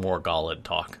 there's no more Golod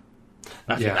talk.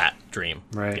 After that dream.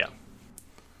 Right. Yeah.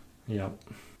 Yep.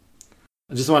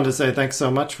 I just wanted to say thanks so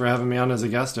much for having me on as a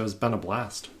guest. It's been a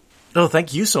blast. Oh,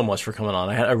 thank you so much for coming on.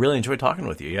 I really enjoyed talking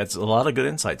with you. You had a lot of good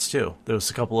insights, too. There was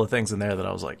a couple of things in there that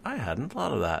I was like, I hadn't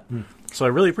thought of that. So I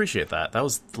really appreciate that. That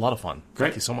was a lot of fun. Great.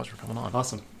 Thank you so much for coming on.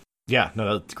 Awesome. Yeah,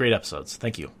 no, great episodes.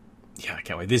 Thank you. Yeah, I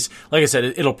can't wait. These, like I said,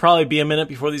 it'll probably be a minute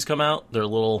before these come out. They're a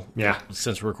little,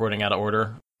 since we're recording out of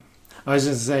order. I was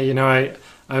just going to say,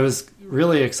 I was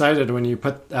really excited when you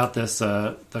put out this,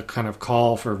 the kind of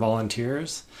call for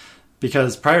volunteers.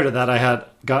 Because prior to that, I had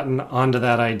gotten onto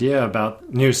that idea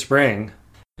about New Spring,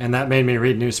 and that made me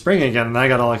read New Spring again, and I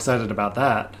got all excited about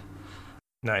that.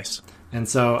 Nice. And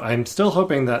so I'm still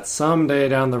hoping that someday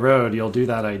down the road you'll do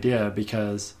that idea,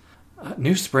 because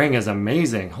New Spring is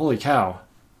amazing. Holy cow.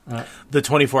 The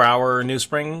 24-hour New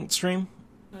Spring stream?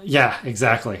 Yeah,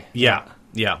 exactly. Yeah.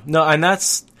 No, and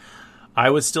that's... I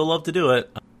would still love to do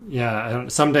it. Yeah,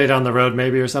 someday down the road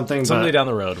maybe or something. Someday down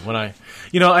the road when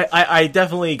I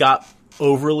definitely got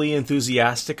overly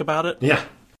enthusiastic about it. Yeah.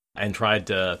 And tried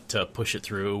to push it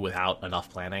through without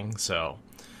enough planning. So,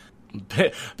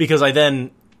 because I then,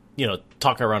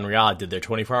 Tel'aran'rhiod did their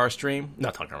 24-hour stream.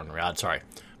 Not Tel'aran'rhiod, sorry.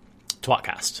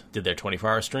 Twatcast did their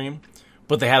 24-hour stream.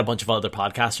 But they had a bunch of other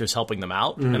podcasters helping them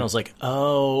out. And I was like,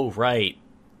 oh, right.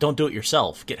 Don't do it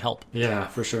yourself. Get help. Yeah,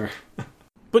 for sure.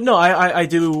 But no, I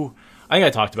do... I think I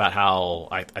talked about how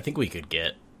I think we could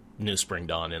get New Spring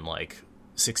done in like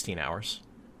 16 hours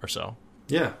or so.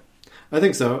 Yeah, I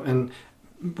think so. And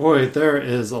boy, there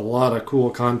is a lot of cool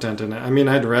content in it. I mean,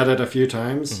 I'd read it a few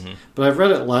times, but I've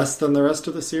read it less than the rest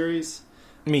of the series.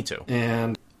 Me too.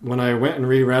 And when I went and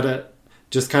reread it,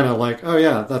 just kind of like, oh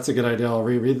yeah, that's a good idea, I'll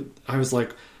reread. I was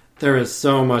like, there is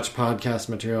so much podcast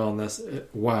material in this.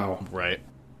 Wow. Right.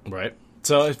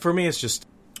 So for me, it's just...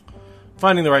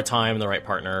 finding the right time and the right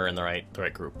partner and the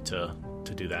right group to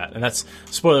do that. And that's...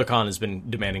 SpoilerCon has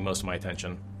been demanding most of my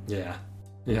attention. Yeah.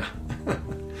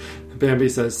 Bambi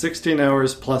says 16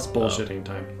 hours plus bullshitting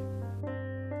time.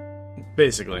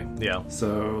 Basically, yeah.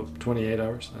 So 28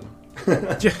 hours? I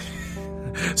don't know.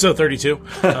 So 32.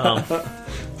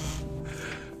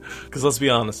 Because let's be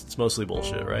honest, it's mostly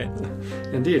bullshit, right?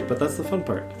 Indeed, but that's the fun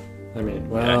part. I mean,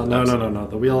 well, no.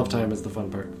 The Wheel of Time is the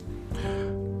fun part.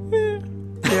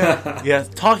 Yeah,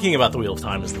 talking about the Wheel of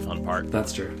Time is the fun part.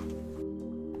 That's true.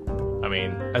 I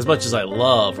mean, as much as I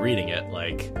love reading it,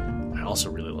 like, I also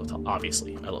really love,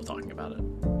 obviously, I love talking about it,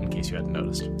 in case you hadn't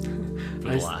noticed, for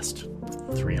the last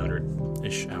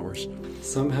 300-ish hours.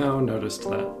 Somehow noticed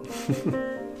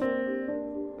that.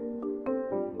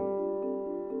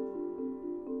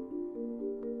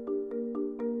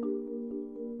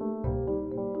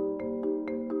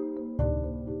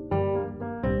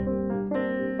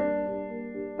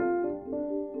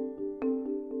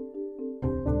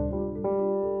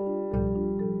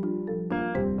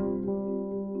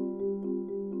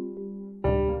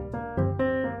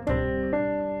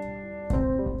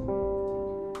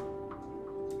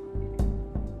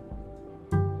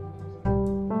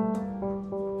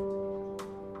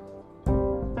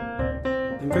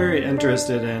 Very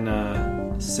interested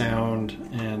in sound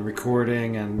and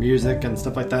recording and music and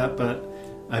stuff like that, but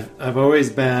I've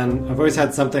always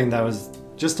had something that was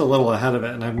just a little ahead of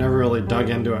it, and I've never really dug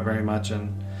into it very much,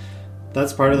 and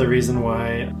that's part of the reason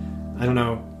why, I don't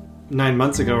know, 9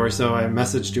 months ago or so, I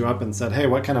messaged you up and said, hey,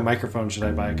 what kind of microphone should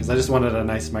I buy? Because I just wanted a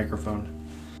nice microphone.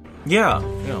 Yeah.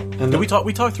 And we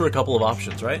talked through a couple of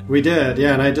options, right? We did,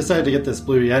 yeah, and I decided to get this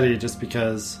Blue Yeti just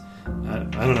because, I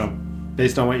don't know,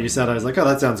 based on what you said, I was like, oh,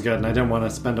 that sounds good, and I didn't want to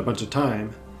spend a bunch of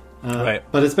time. Right.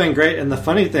 But it's been great, and the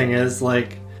funny thing is,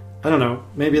 like, I don't know,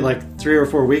 maybe like 3 or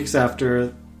 4 weeks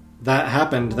after that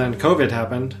happened, then COVID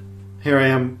happened. Here I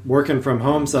am working from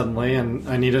home suddenly, and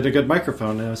I needed a good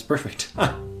microphone, and it was perfect.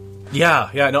 Yeah,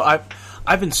 no,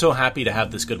 I've been so happy to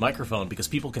have this good microphone because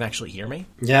people can actually hear me.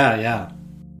 Yeah.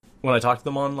 When I talk to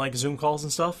them on, like, Zoom calls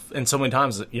and stuff, and so many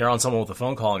times you're on someone with a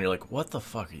phone call, and you're like, what the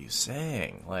fuck are you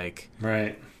saying? Like...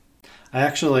 Right. I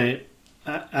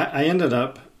ended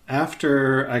up,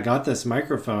 after I got this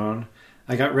microphone,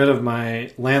 I got rid of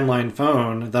my landline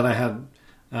phone that I had,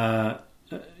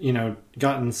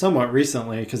 gotten somewhat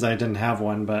recently because I didn't have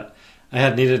one, but I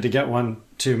had needed to get one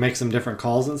to make some different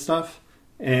calls and stuff.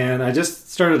 And I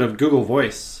just started a Google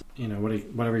Voice,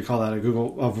 whatever you call that,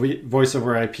 a voice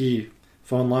over IP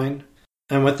phone line.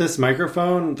 And with this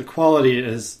microphone, the quality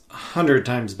is 100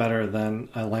 times better than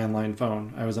a landline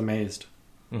phone. I was amazed.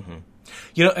 Mm-hmm.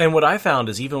 And what I found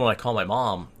is even when I call my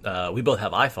mom, we both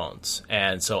have iPhones.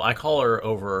 And so I call her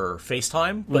over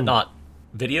FaceTime, but not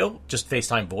video, just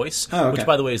FaceTime voice. Oh, okay. Which,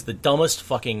 by the way, is the dumbest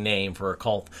fucking name for a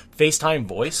call. FaceTime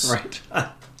voice? Right.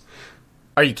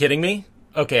 Are you kidding me?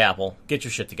 Okay, Apple, get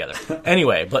your shit together.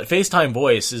 Anyway, but FaceTime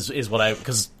voice is what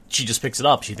because she just picks it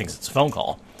up. She thinks it's a phone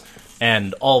call.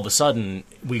 And all of a sudden,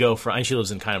 we go from, and she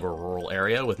lives in kind of a rural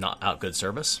area with not out good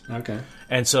service. Okay.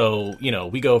 And so,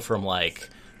 we go from like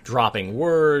dropping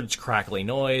words, crackly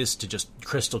noise, to just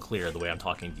crystal clear the way I'm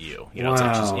talking to you. It's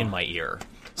like just in my ear.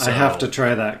 So, I have to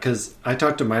try that because I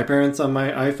talked to my parents on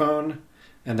my iPhone,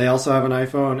 and they also have an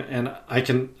iPhone, and I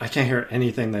can't hear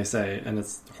anything they say, and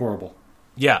it's horrible.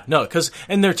 Yeah, no,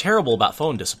 and they're terrible about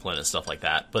phone discipline and stuff like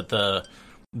that. But the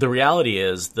reality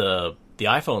is the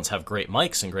iPhones have great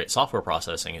mics and great software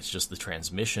processing. It's just the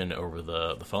transmission over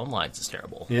the phone lines is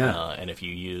terrible. Yeah. And if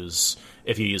you use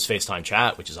FaceTime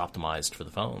Chat, which is optimized for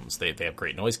the phones, they have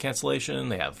great noise cancellation.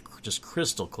 They have just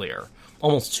crystal clear,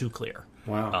 almost too clear.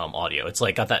 Wow. Audio. It's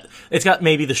like it's got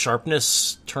maybe the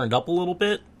sharpness turned up a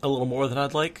little more than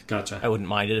I'd like. Gotcha. I wouldn't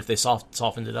mind it if they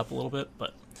softened it up a little bit,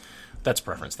 but that's a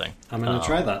preference thing. I'm going to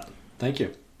try that. Thank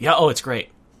you. Yeah, it's great.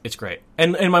 It's great.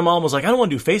 And my mom was like, I don't want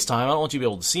to do FaceTime. I don't want you to be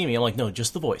able to see me. I'm like, no,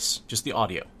 just the voice, just the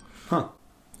audio. Huh.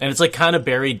 And it's like kind of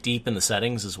buried deep in the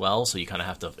settings as well, so you kind of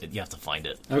have to find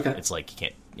it. Okay. It's like you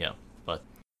can't, but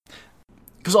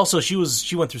because also she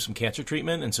went through some cancer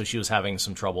treatment, and so she was having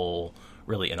some trouble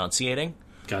really enunciating.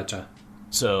 Gotcha.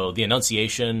 So the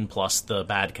enunciation plus the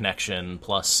bad connection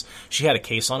plus she had a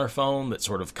case on her phone that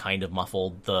sort of kind of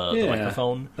muffled the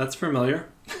microphone. That's familiar.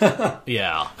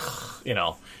 Yeah,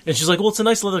 and she's like, well, it's a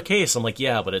nice leather case. I'm like,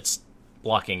 yeah, but it's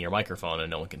blocking your microphone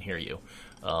and no one can hear you.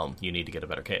 You need to get a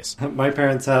better case. My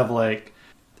parents have like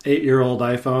 8-year-old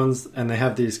iPhones, and they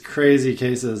have these crazy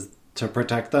cases to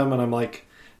protect them, and I'm like,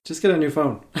 just get a new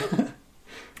phone.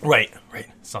 Right.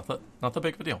 It's not that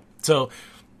big of a deal. So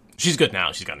she's good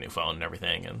now. She's got a new phone and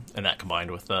everything, and that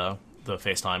combined with the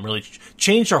FaceTime really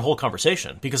changed our whole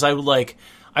conversation because I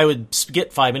would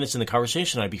get 5 minutes in the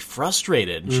conversation and I'd be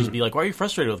frustrated, and she'd be like, why are you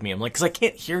frustrated with me? I'm like, because I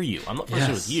can't hear you. I'm not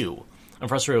frustrated with you. I'm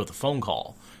frustrated with the phone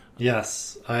call.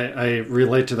 Yes, I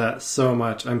relate to that so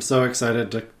much. I'm so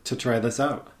excited to try this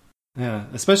out. Yeah,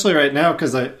 especially right now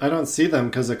because I don't see them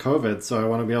because of COVID, so I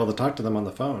want to be able to talk to them on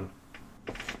the phone.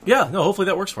 Yeah, no, hopefully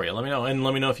that works for you. Let me know, and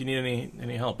let me know if you need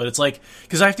any help. But it's like,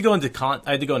 because I have to go into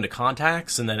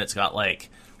contacts, and then it's got like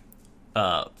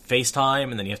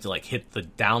FaceTime, and then you have to like hit the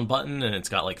down button, and it's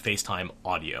got like FaceTime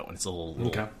audio, and it's a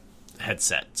little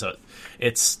headset. So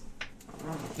it's,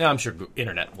 yeah, I'm sure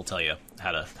internet will tell you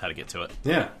how to get to it.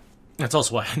 Yeah, that's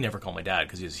also why I never call my dad,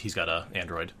 because he's got a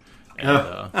Android, and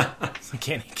I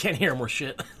can't hear him or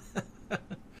shit.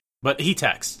 But he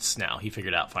texts now. He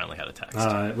figured out finally how to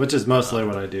text, which is mostly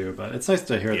what I do. But it's nice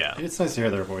to hear. Yeah. It's nice to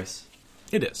hear their voice.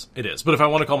 It is. But if I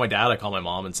want to call my dad, I call my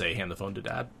mom and say, "Hand the phone to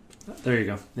Dad." There you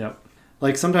go. Yep.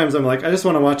 Like sometimes I'm like, I just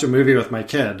want to watch a movie with my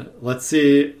kid. Let's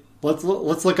see. Let's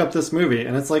look up this movie,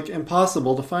 and it's like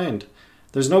impossible to find.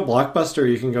 There's no Blockbuster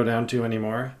you can go down to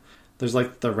anymore. There's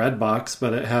like the Red Box,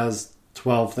 but it has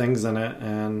 12 things in it,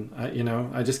 and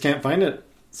I just can't find it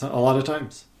a lot of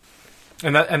times.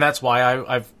 And that's why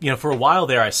I've for a while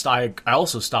there I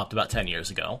also stopped about 10 years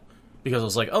ago, because I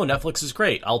was like, oh, Netflix is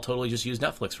great, I'll totally just use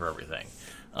Netflix for everything.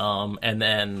 And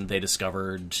then they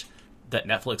discovered that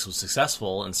Netflix was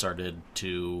successful and started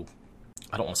to,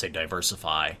 I don't want to say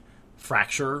diversify,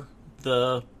 fracture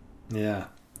the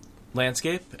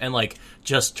landscape, and like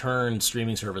just turned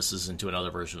streaming services into another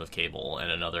version of cable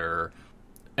and another,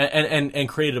 and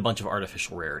created a bunch of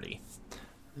artificial rarity.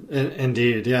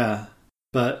 Indeed, yeah.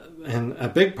 And a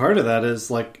big part of that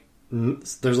is like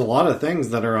there's a lot of things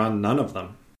that are on none of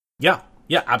them. Yeah,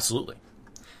 absolutely.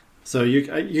 So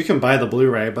you can buy the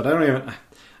Blu-ray, but I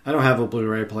don't have a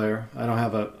Blu-ray player. I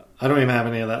don't even have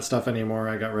any of that stuff anymore.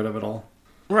 I got rid of it all.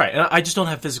 Right, and I just don't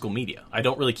have physical media. I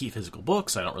don't really keep physical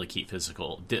books. I don't really keep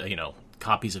physical,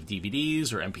 copies of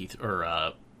DVDs or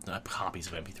copies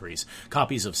of MP3s,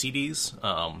 copies of CDs.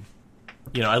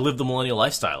 I live the millennial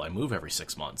lifestyle. I move every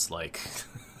 6 months, like.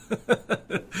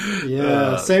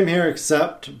 Yeah, same here,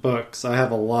 except books. I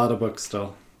have a lot of books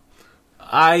still.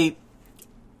 I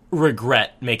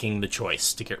regret making the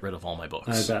choice to get rid of all my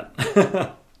books. I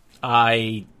bet.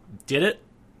 I did it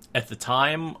at the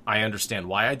time. I understand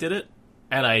why I did it,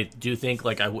 and I do think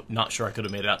like not sure I could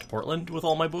have made it out to Portland with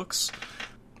all my books.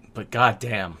 But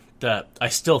goddamn, I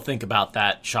still think about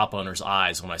that shop owner's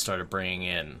eyes when I started bringing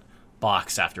in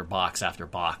box after box after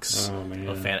box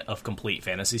of complete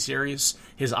fantasy series.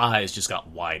 His eyes just got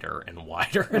wider and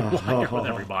wider and wider with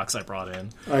every box I brought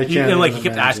in. He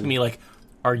kept asking me, like,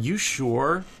 "Are you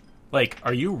sure? Like,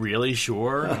 are you really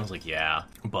sure?" And I was like, "Yeah."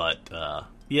 But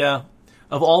yeah,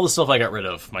 of all the stuff I got rid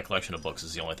of, my collection of books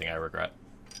is the only thing I regret.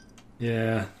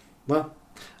 Yeah, well,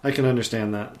 I can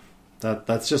understand that.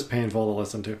 That's just painful to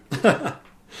listen to.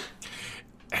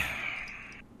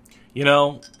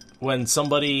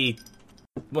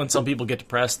 When some people get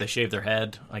depressed, they shave their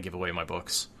head. I give away my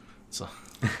books. So,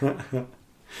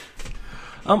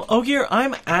 Ogier,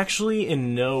 I'm actually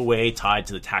in no way tied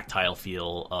to the tactile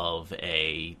feel of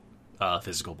a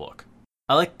physical book.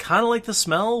 I kind of like the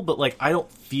smell, but like I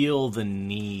don't feel the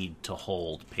need to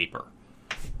hold paper.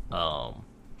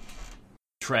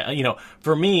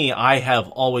 For me, I have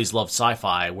always loved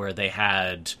sci-fi where they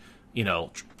had,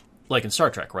 like in Star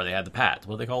Trek, where they had the pads.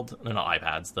 What are they called? They're not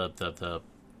iPads. The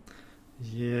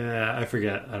Yeah, I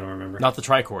forget. I don't remember. Not the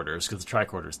tricorders, because the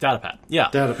tricorders. Datapad. Yeah.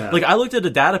 Datapad. Like, I looked at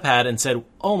a datapad and said,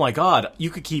 oh my god,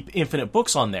 you could keep infinite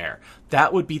books on there.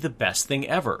 That would be the best thing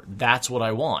ever. That's what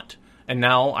I want. And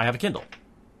now I have a Kindle.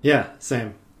 Yeah,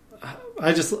 same.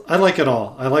 I like it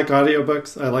all. I like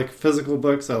audiobooks. I like physical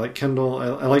books. I like Kindle.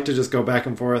 I like to just go back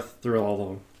and forth through all of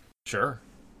them. Sure.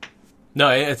 No,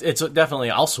 it's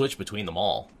definitely, I'll switch between them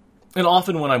all. And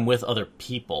often when I'm with other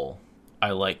people,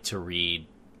 I like to read,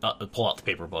 pull out the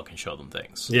paper book and show them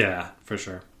things. Yeah, for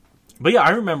sure. But yeah,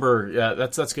 I remember,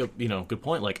 that's good, good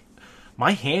point. Like,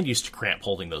 my hand used to cramp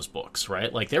holding those books,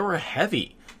 right? Like, they were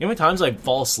heavy. You know how many times I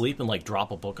fall asleep and, like, drop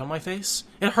a book on my face?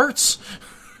 It hurts.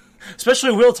 Especially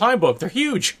a Wheel of Time book. They're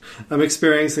huge. I'm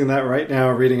experiencing that right now,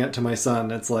 reading it to my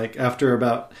son. It's like, after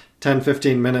about 10,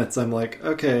 15 minutes, I'm like,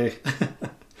 okay.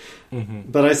 Mm-hmm.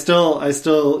 But I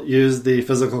still use the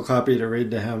physical copy to read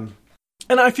to him.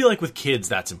 And I feel like with kids,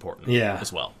 that's important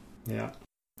as well. Yeah.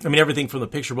 I mean, everything from the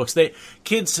picture books.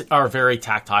 Kids are very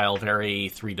tactile, very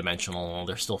three-dimensional.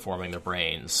 They're still forming their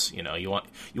brains. You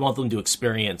want them to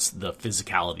experience the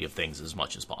physicality of things as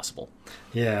much as possible.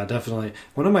 Yeah, definitely.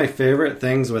 One of my favorite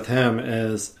things with him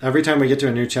is every time we get to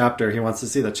a new chapter, he wants to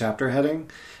see the chapter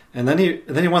heading, and then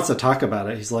he wants to talk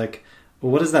about it. He's like,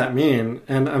 well, what does that mean?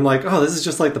 And I'm like, oh, this is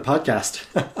just like the podcast.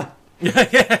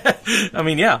 I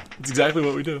mean, yeah, it's exactly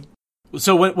what we do.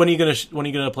 So when are you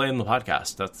gonna play in the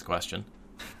podcast? That's the question.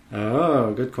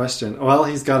 Oh, good question. Well,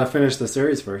 he's got to finish the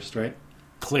series first, right?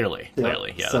 Clearly.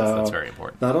 Yeah, So that's very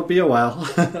important. That'll be a while.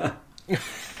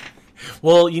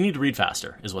 Well, you need to read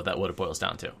faster, is what it boils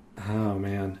down to. Oh,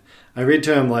 man. I read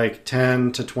to him like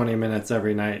 10 to 20 minutes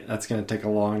every night. That's going to take a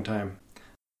long time.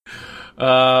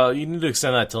 You need to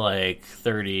extend that to like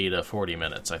 30 to 40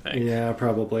 minutes, I think. Yeah,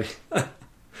 probably.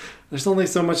 There's only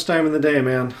so much time in the day,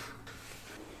 man.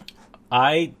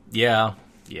 Yeah.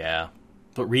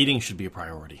 But reading should be a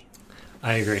priority.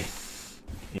 I agree.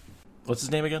 What's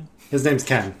his name again? His name's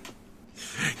Ken.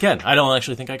 Ken. I don't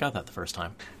actually think I got that the first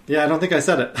time. Yeah, I don't think I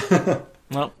said it.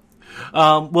 No.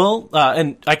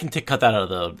 And I can cut that out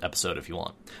of the episode if you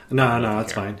want. No,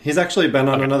 it's fine. He's actually been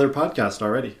on another podcast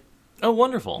already. Oh,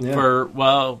 wonderful. Yeah.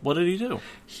 What did he do?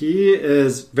 He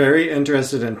is very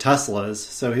interested in Teslas,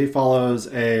 so he follows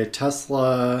a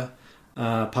Tesla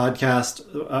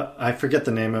podcast. I forget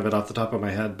the name of it off the top of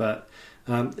my head, but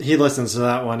he listens to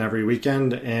that one every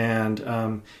weekend,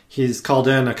 and he's called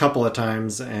in a couple of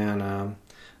times, and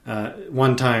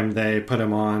one time they put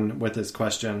him on with his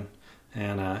question,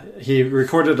 and he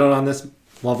recorded it on this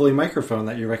lovely microphone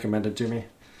that you recommended to me.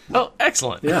 Oh,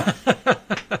 excellent. Yeah.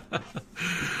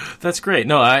 That's great.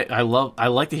 No, I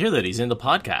like to hear that he's into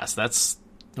podcasts. That's,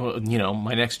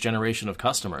 my next generation of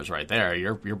customers right there.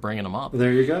 You're bringing them up.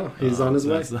 There you go. He's on his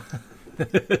way.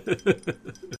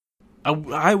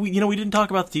 We didn't talk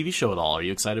about the TV show at all. Are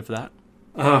you excited for that?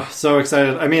 Oh, so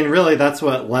excited. I mean, really, that's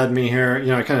what led me here.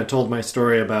 I kind of told my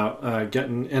story about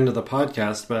getting into the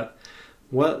podcast, but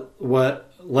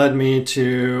what led me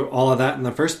to all of that in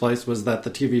the first place was that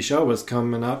the TV show was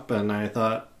coming up, and I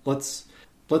thought, let's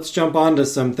jump onto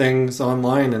some things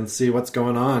online and see what's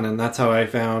going on. And that's how I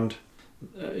found,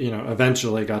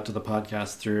 eventually got to the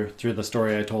podcast through the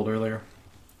story I told earlier.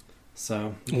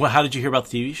 So, well, how did you hear about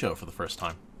the TV show for the first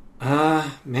time?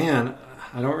 Man,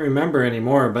 I don't remember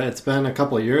anymore, but it's been a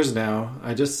couple of years now.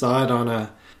 I just saw it on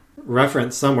a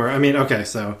reference somewhere. I mean, okay,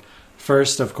 so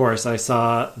first, of course, I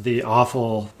saw the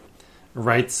awful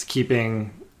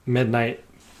rights-keeping midnight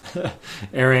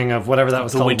airing of whatever that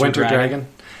was called, Winter Dragon.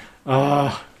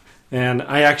 Oh, and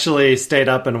I actually stayed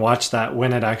up and watched that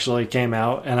when it actually came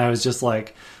out, and I was just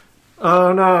like,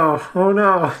 oh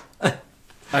no.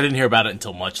 I didn't hear about it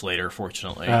until much later,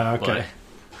 fortunately. Okay.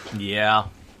 But yeah.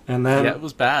 And then it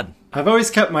was bad. I've always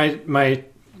kept my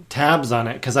tabs on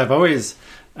it because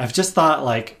I've just thought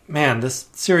like, man, this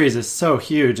series is so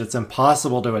huge, it's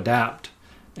impossible to adapt.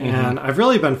 Mm-hmm. And I've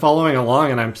really been following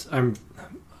along, and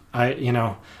I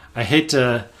hate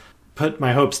to put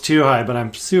my hopes too high, but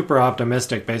I'm super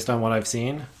optimistic based on what I've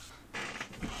seen.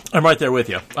 I'm right there with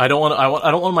you. I don't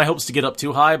want my hopes to get up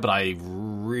too high, but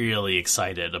I'm really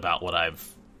excited about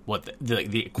what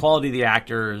the quality of the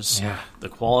actors, the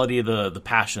quality of the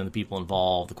passion of the people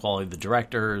involved, the quality of the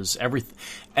directors,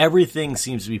 everything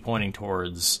seems to be pointing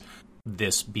towards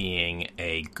this being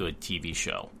a good TV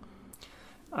show.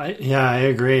 I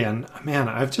agree. And man,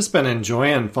 I've just been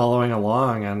enjoying following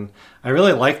along, and I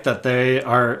really like that they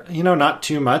are, not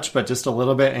too much, but just a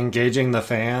little bit engaging the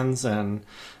fans and,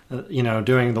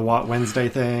 doing the What Wednesday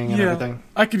thing and everything.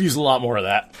 I could use a lot more of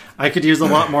that. I could use a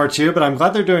lot more too, but I'm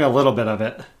glad they're doing a little bit of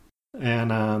it.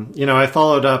 And, I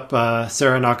followed up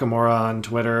Sarah Nakamura on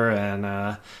Twitter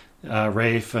and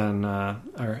Rafe, and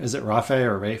or is it Rafe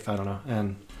or Rafe? I don't know.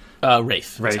 And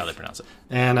Rafe. That's how they pronounce it.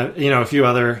 And, a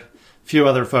few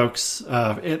other folks,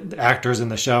 actors in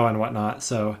the show and whatnot.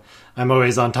 So I'm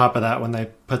always on top of that when they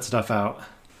put stuff out.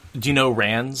 Do you know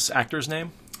Rand's actor's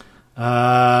name?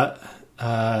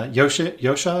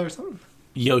 Yosha or something?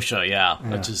 Yosha, yeah.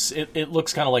 It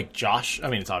looks kind of like Josh. I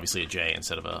mean, it's obviously a J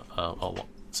instead of a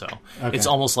so okay. It's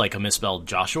almost like a misspelled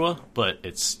Joshua, but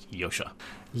it's Yosha.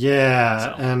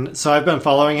 Yeah, and so I've been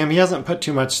following him. He hasn't put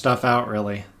too much stuff out,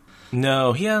 really.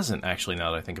 No, he hasn't, actually,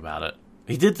 now that I think about it.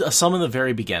 He did some in the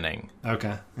very beginning.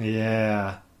 Okay,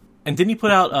 yeah. And didn't he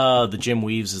put out the Jim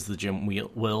Weaves as the Jim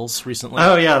Wills recently?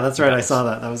 Oh, yeah, that's right. I saw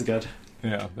that. That was good.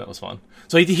 Yeah, that was fun.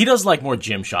 So he does like more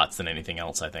Jim shots than anything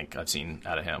else, I think, I've seen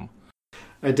out of him.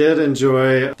 I did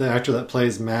enjoy the actor that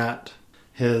plays Matt,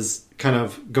 his kind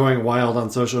of going wild on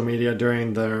social media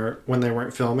when they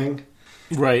weren't filming.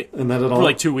 Right. And then for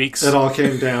like 2 weeks. It all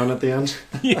came down at the end.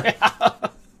 Yeah.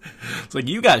 It's like,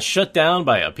 you got shut down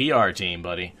by a PR team,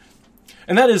 buddy.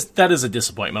 And that is a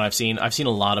disappointment. I've seen a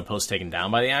lot of posts taken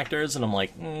down by the actors, and I'm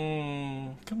like,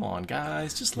 come on,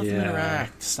 guys, just let them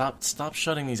interact. Stop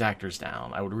shutting these actors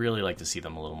down. I would really like to see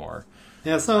them a little more.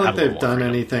 Yeah, it's not like they've done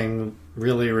anything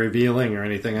really revealing or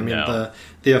anything. I mean,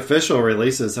 the official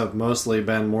releases have mostly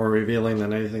been more revealing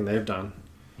than anything they've done.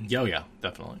 Oh, yeah,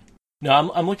 definitely.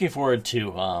 No, I'm looking forward to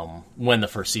when the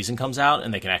first season comes out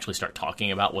and they can actually start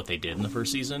talking about what they did in the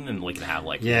first season and we can have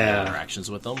real interactions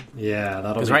with them. Yeah,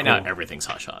 that'll be because right now everything's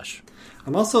hush hush.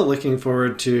 I'm also looking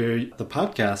forward to the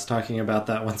podcast talking about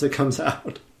that once it comes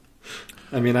out.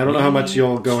 I mean, I don't know how much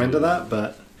you'll go into that,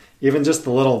 but even just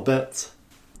the little bits.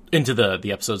 Into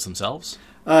the episodes themselves?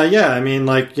 Yeah, I mean,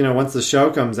 like, once the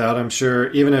show comes out, I'm sure,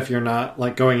 even if you're not,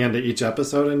 like, going into each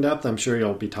episode in depth, I'm sure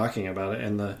you'll be talking about it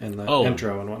in the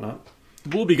intro and whatnot.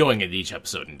 We'll be going into each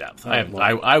episode in depth.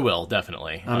 I will,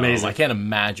 definitely. Amazing. I can't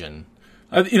imagine.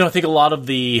 I think a lot of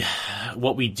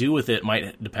what we do with it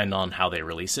might depend on how they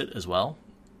release it as well.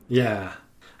 Yeah.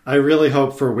 I really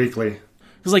hope for weekly.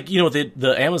 Because, like, what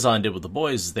the Amazon did with The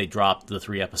Boys is they dropped the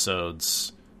 3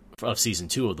 episodes of season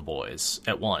 2 of The Boys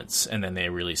at once, and then they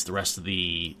released the rest of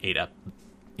the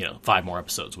 5 more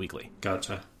episodes weekly.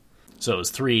 Gotcha. So it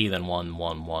was 3, then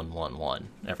 1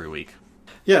 every week.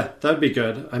 Yeah, that'd be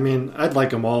good. I mean, I'd like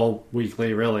them all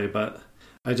weekly, really, but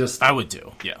I would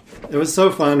too, yeah. It was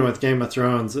so fun with Game of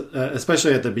Thrones,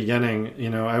 especially at the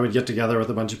beginning. I would get together with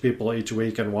a bunch of people each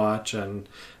week and watch, and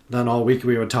then all week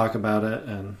we would talk about it.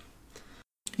 And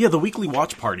yeah, the weekly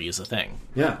watch party is a thing.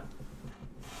 Yeah.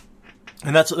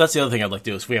 And that's the other thing I'd like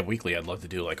to do. Is if we have weekly, I'd love to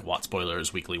do like a Watt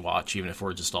Spoilers weekly watch, even if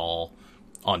we're just all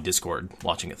on Discord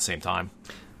watching at the same time.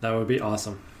 That would be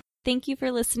awesome. Thank you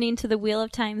for listening to the Wheel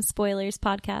of Time Spoilers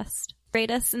podcast. Rate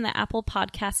us in the Apple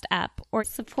Podcast app or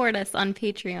support us on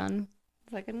Patreon. Is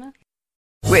that good enough?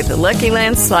 With the Lucky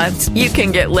Land Slots, you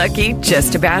can get lucky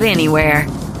just about anywhere.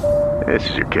 This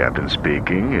is your captain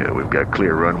speaking. We've got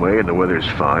clear runway and the weather's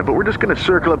fine, but we're just going to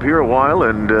circle up here a while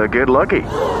and get lucky.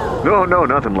 No,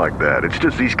 nothing like that. It's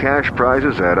just these cash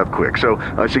prizes add up quick. So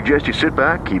I suggest you sit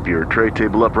back, keep your tray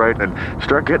table upright, and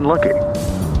start getting lucky.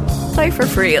 Play for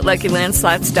free at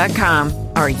LuckyLandSlots.com.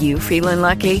 Are you feeling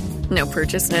lucky? No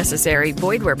purchase necessary.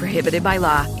 Void where prohibited by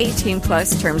law.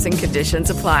 18+ terms and conditions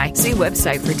apply. See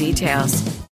website for details.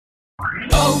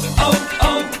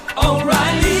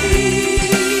 O'Reilly!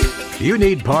 You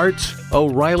need parts?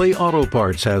 O'Reilly Auto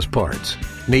Parts has parts.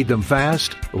 Need them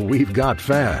fast? We've got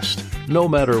fast. No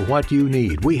matter what you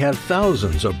need, we have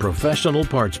thousands of professional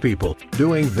parts people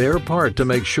doing their part to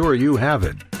make sure you have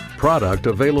it. Product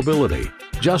availability.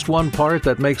 Just one part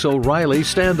that makes O'Reilly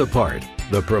stand apart.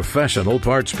 The professional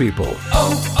parts people.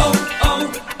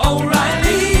 O'Reilly.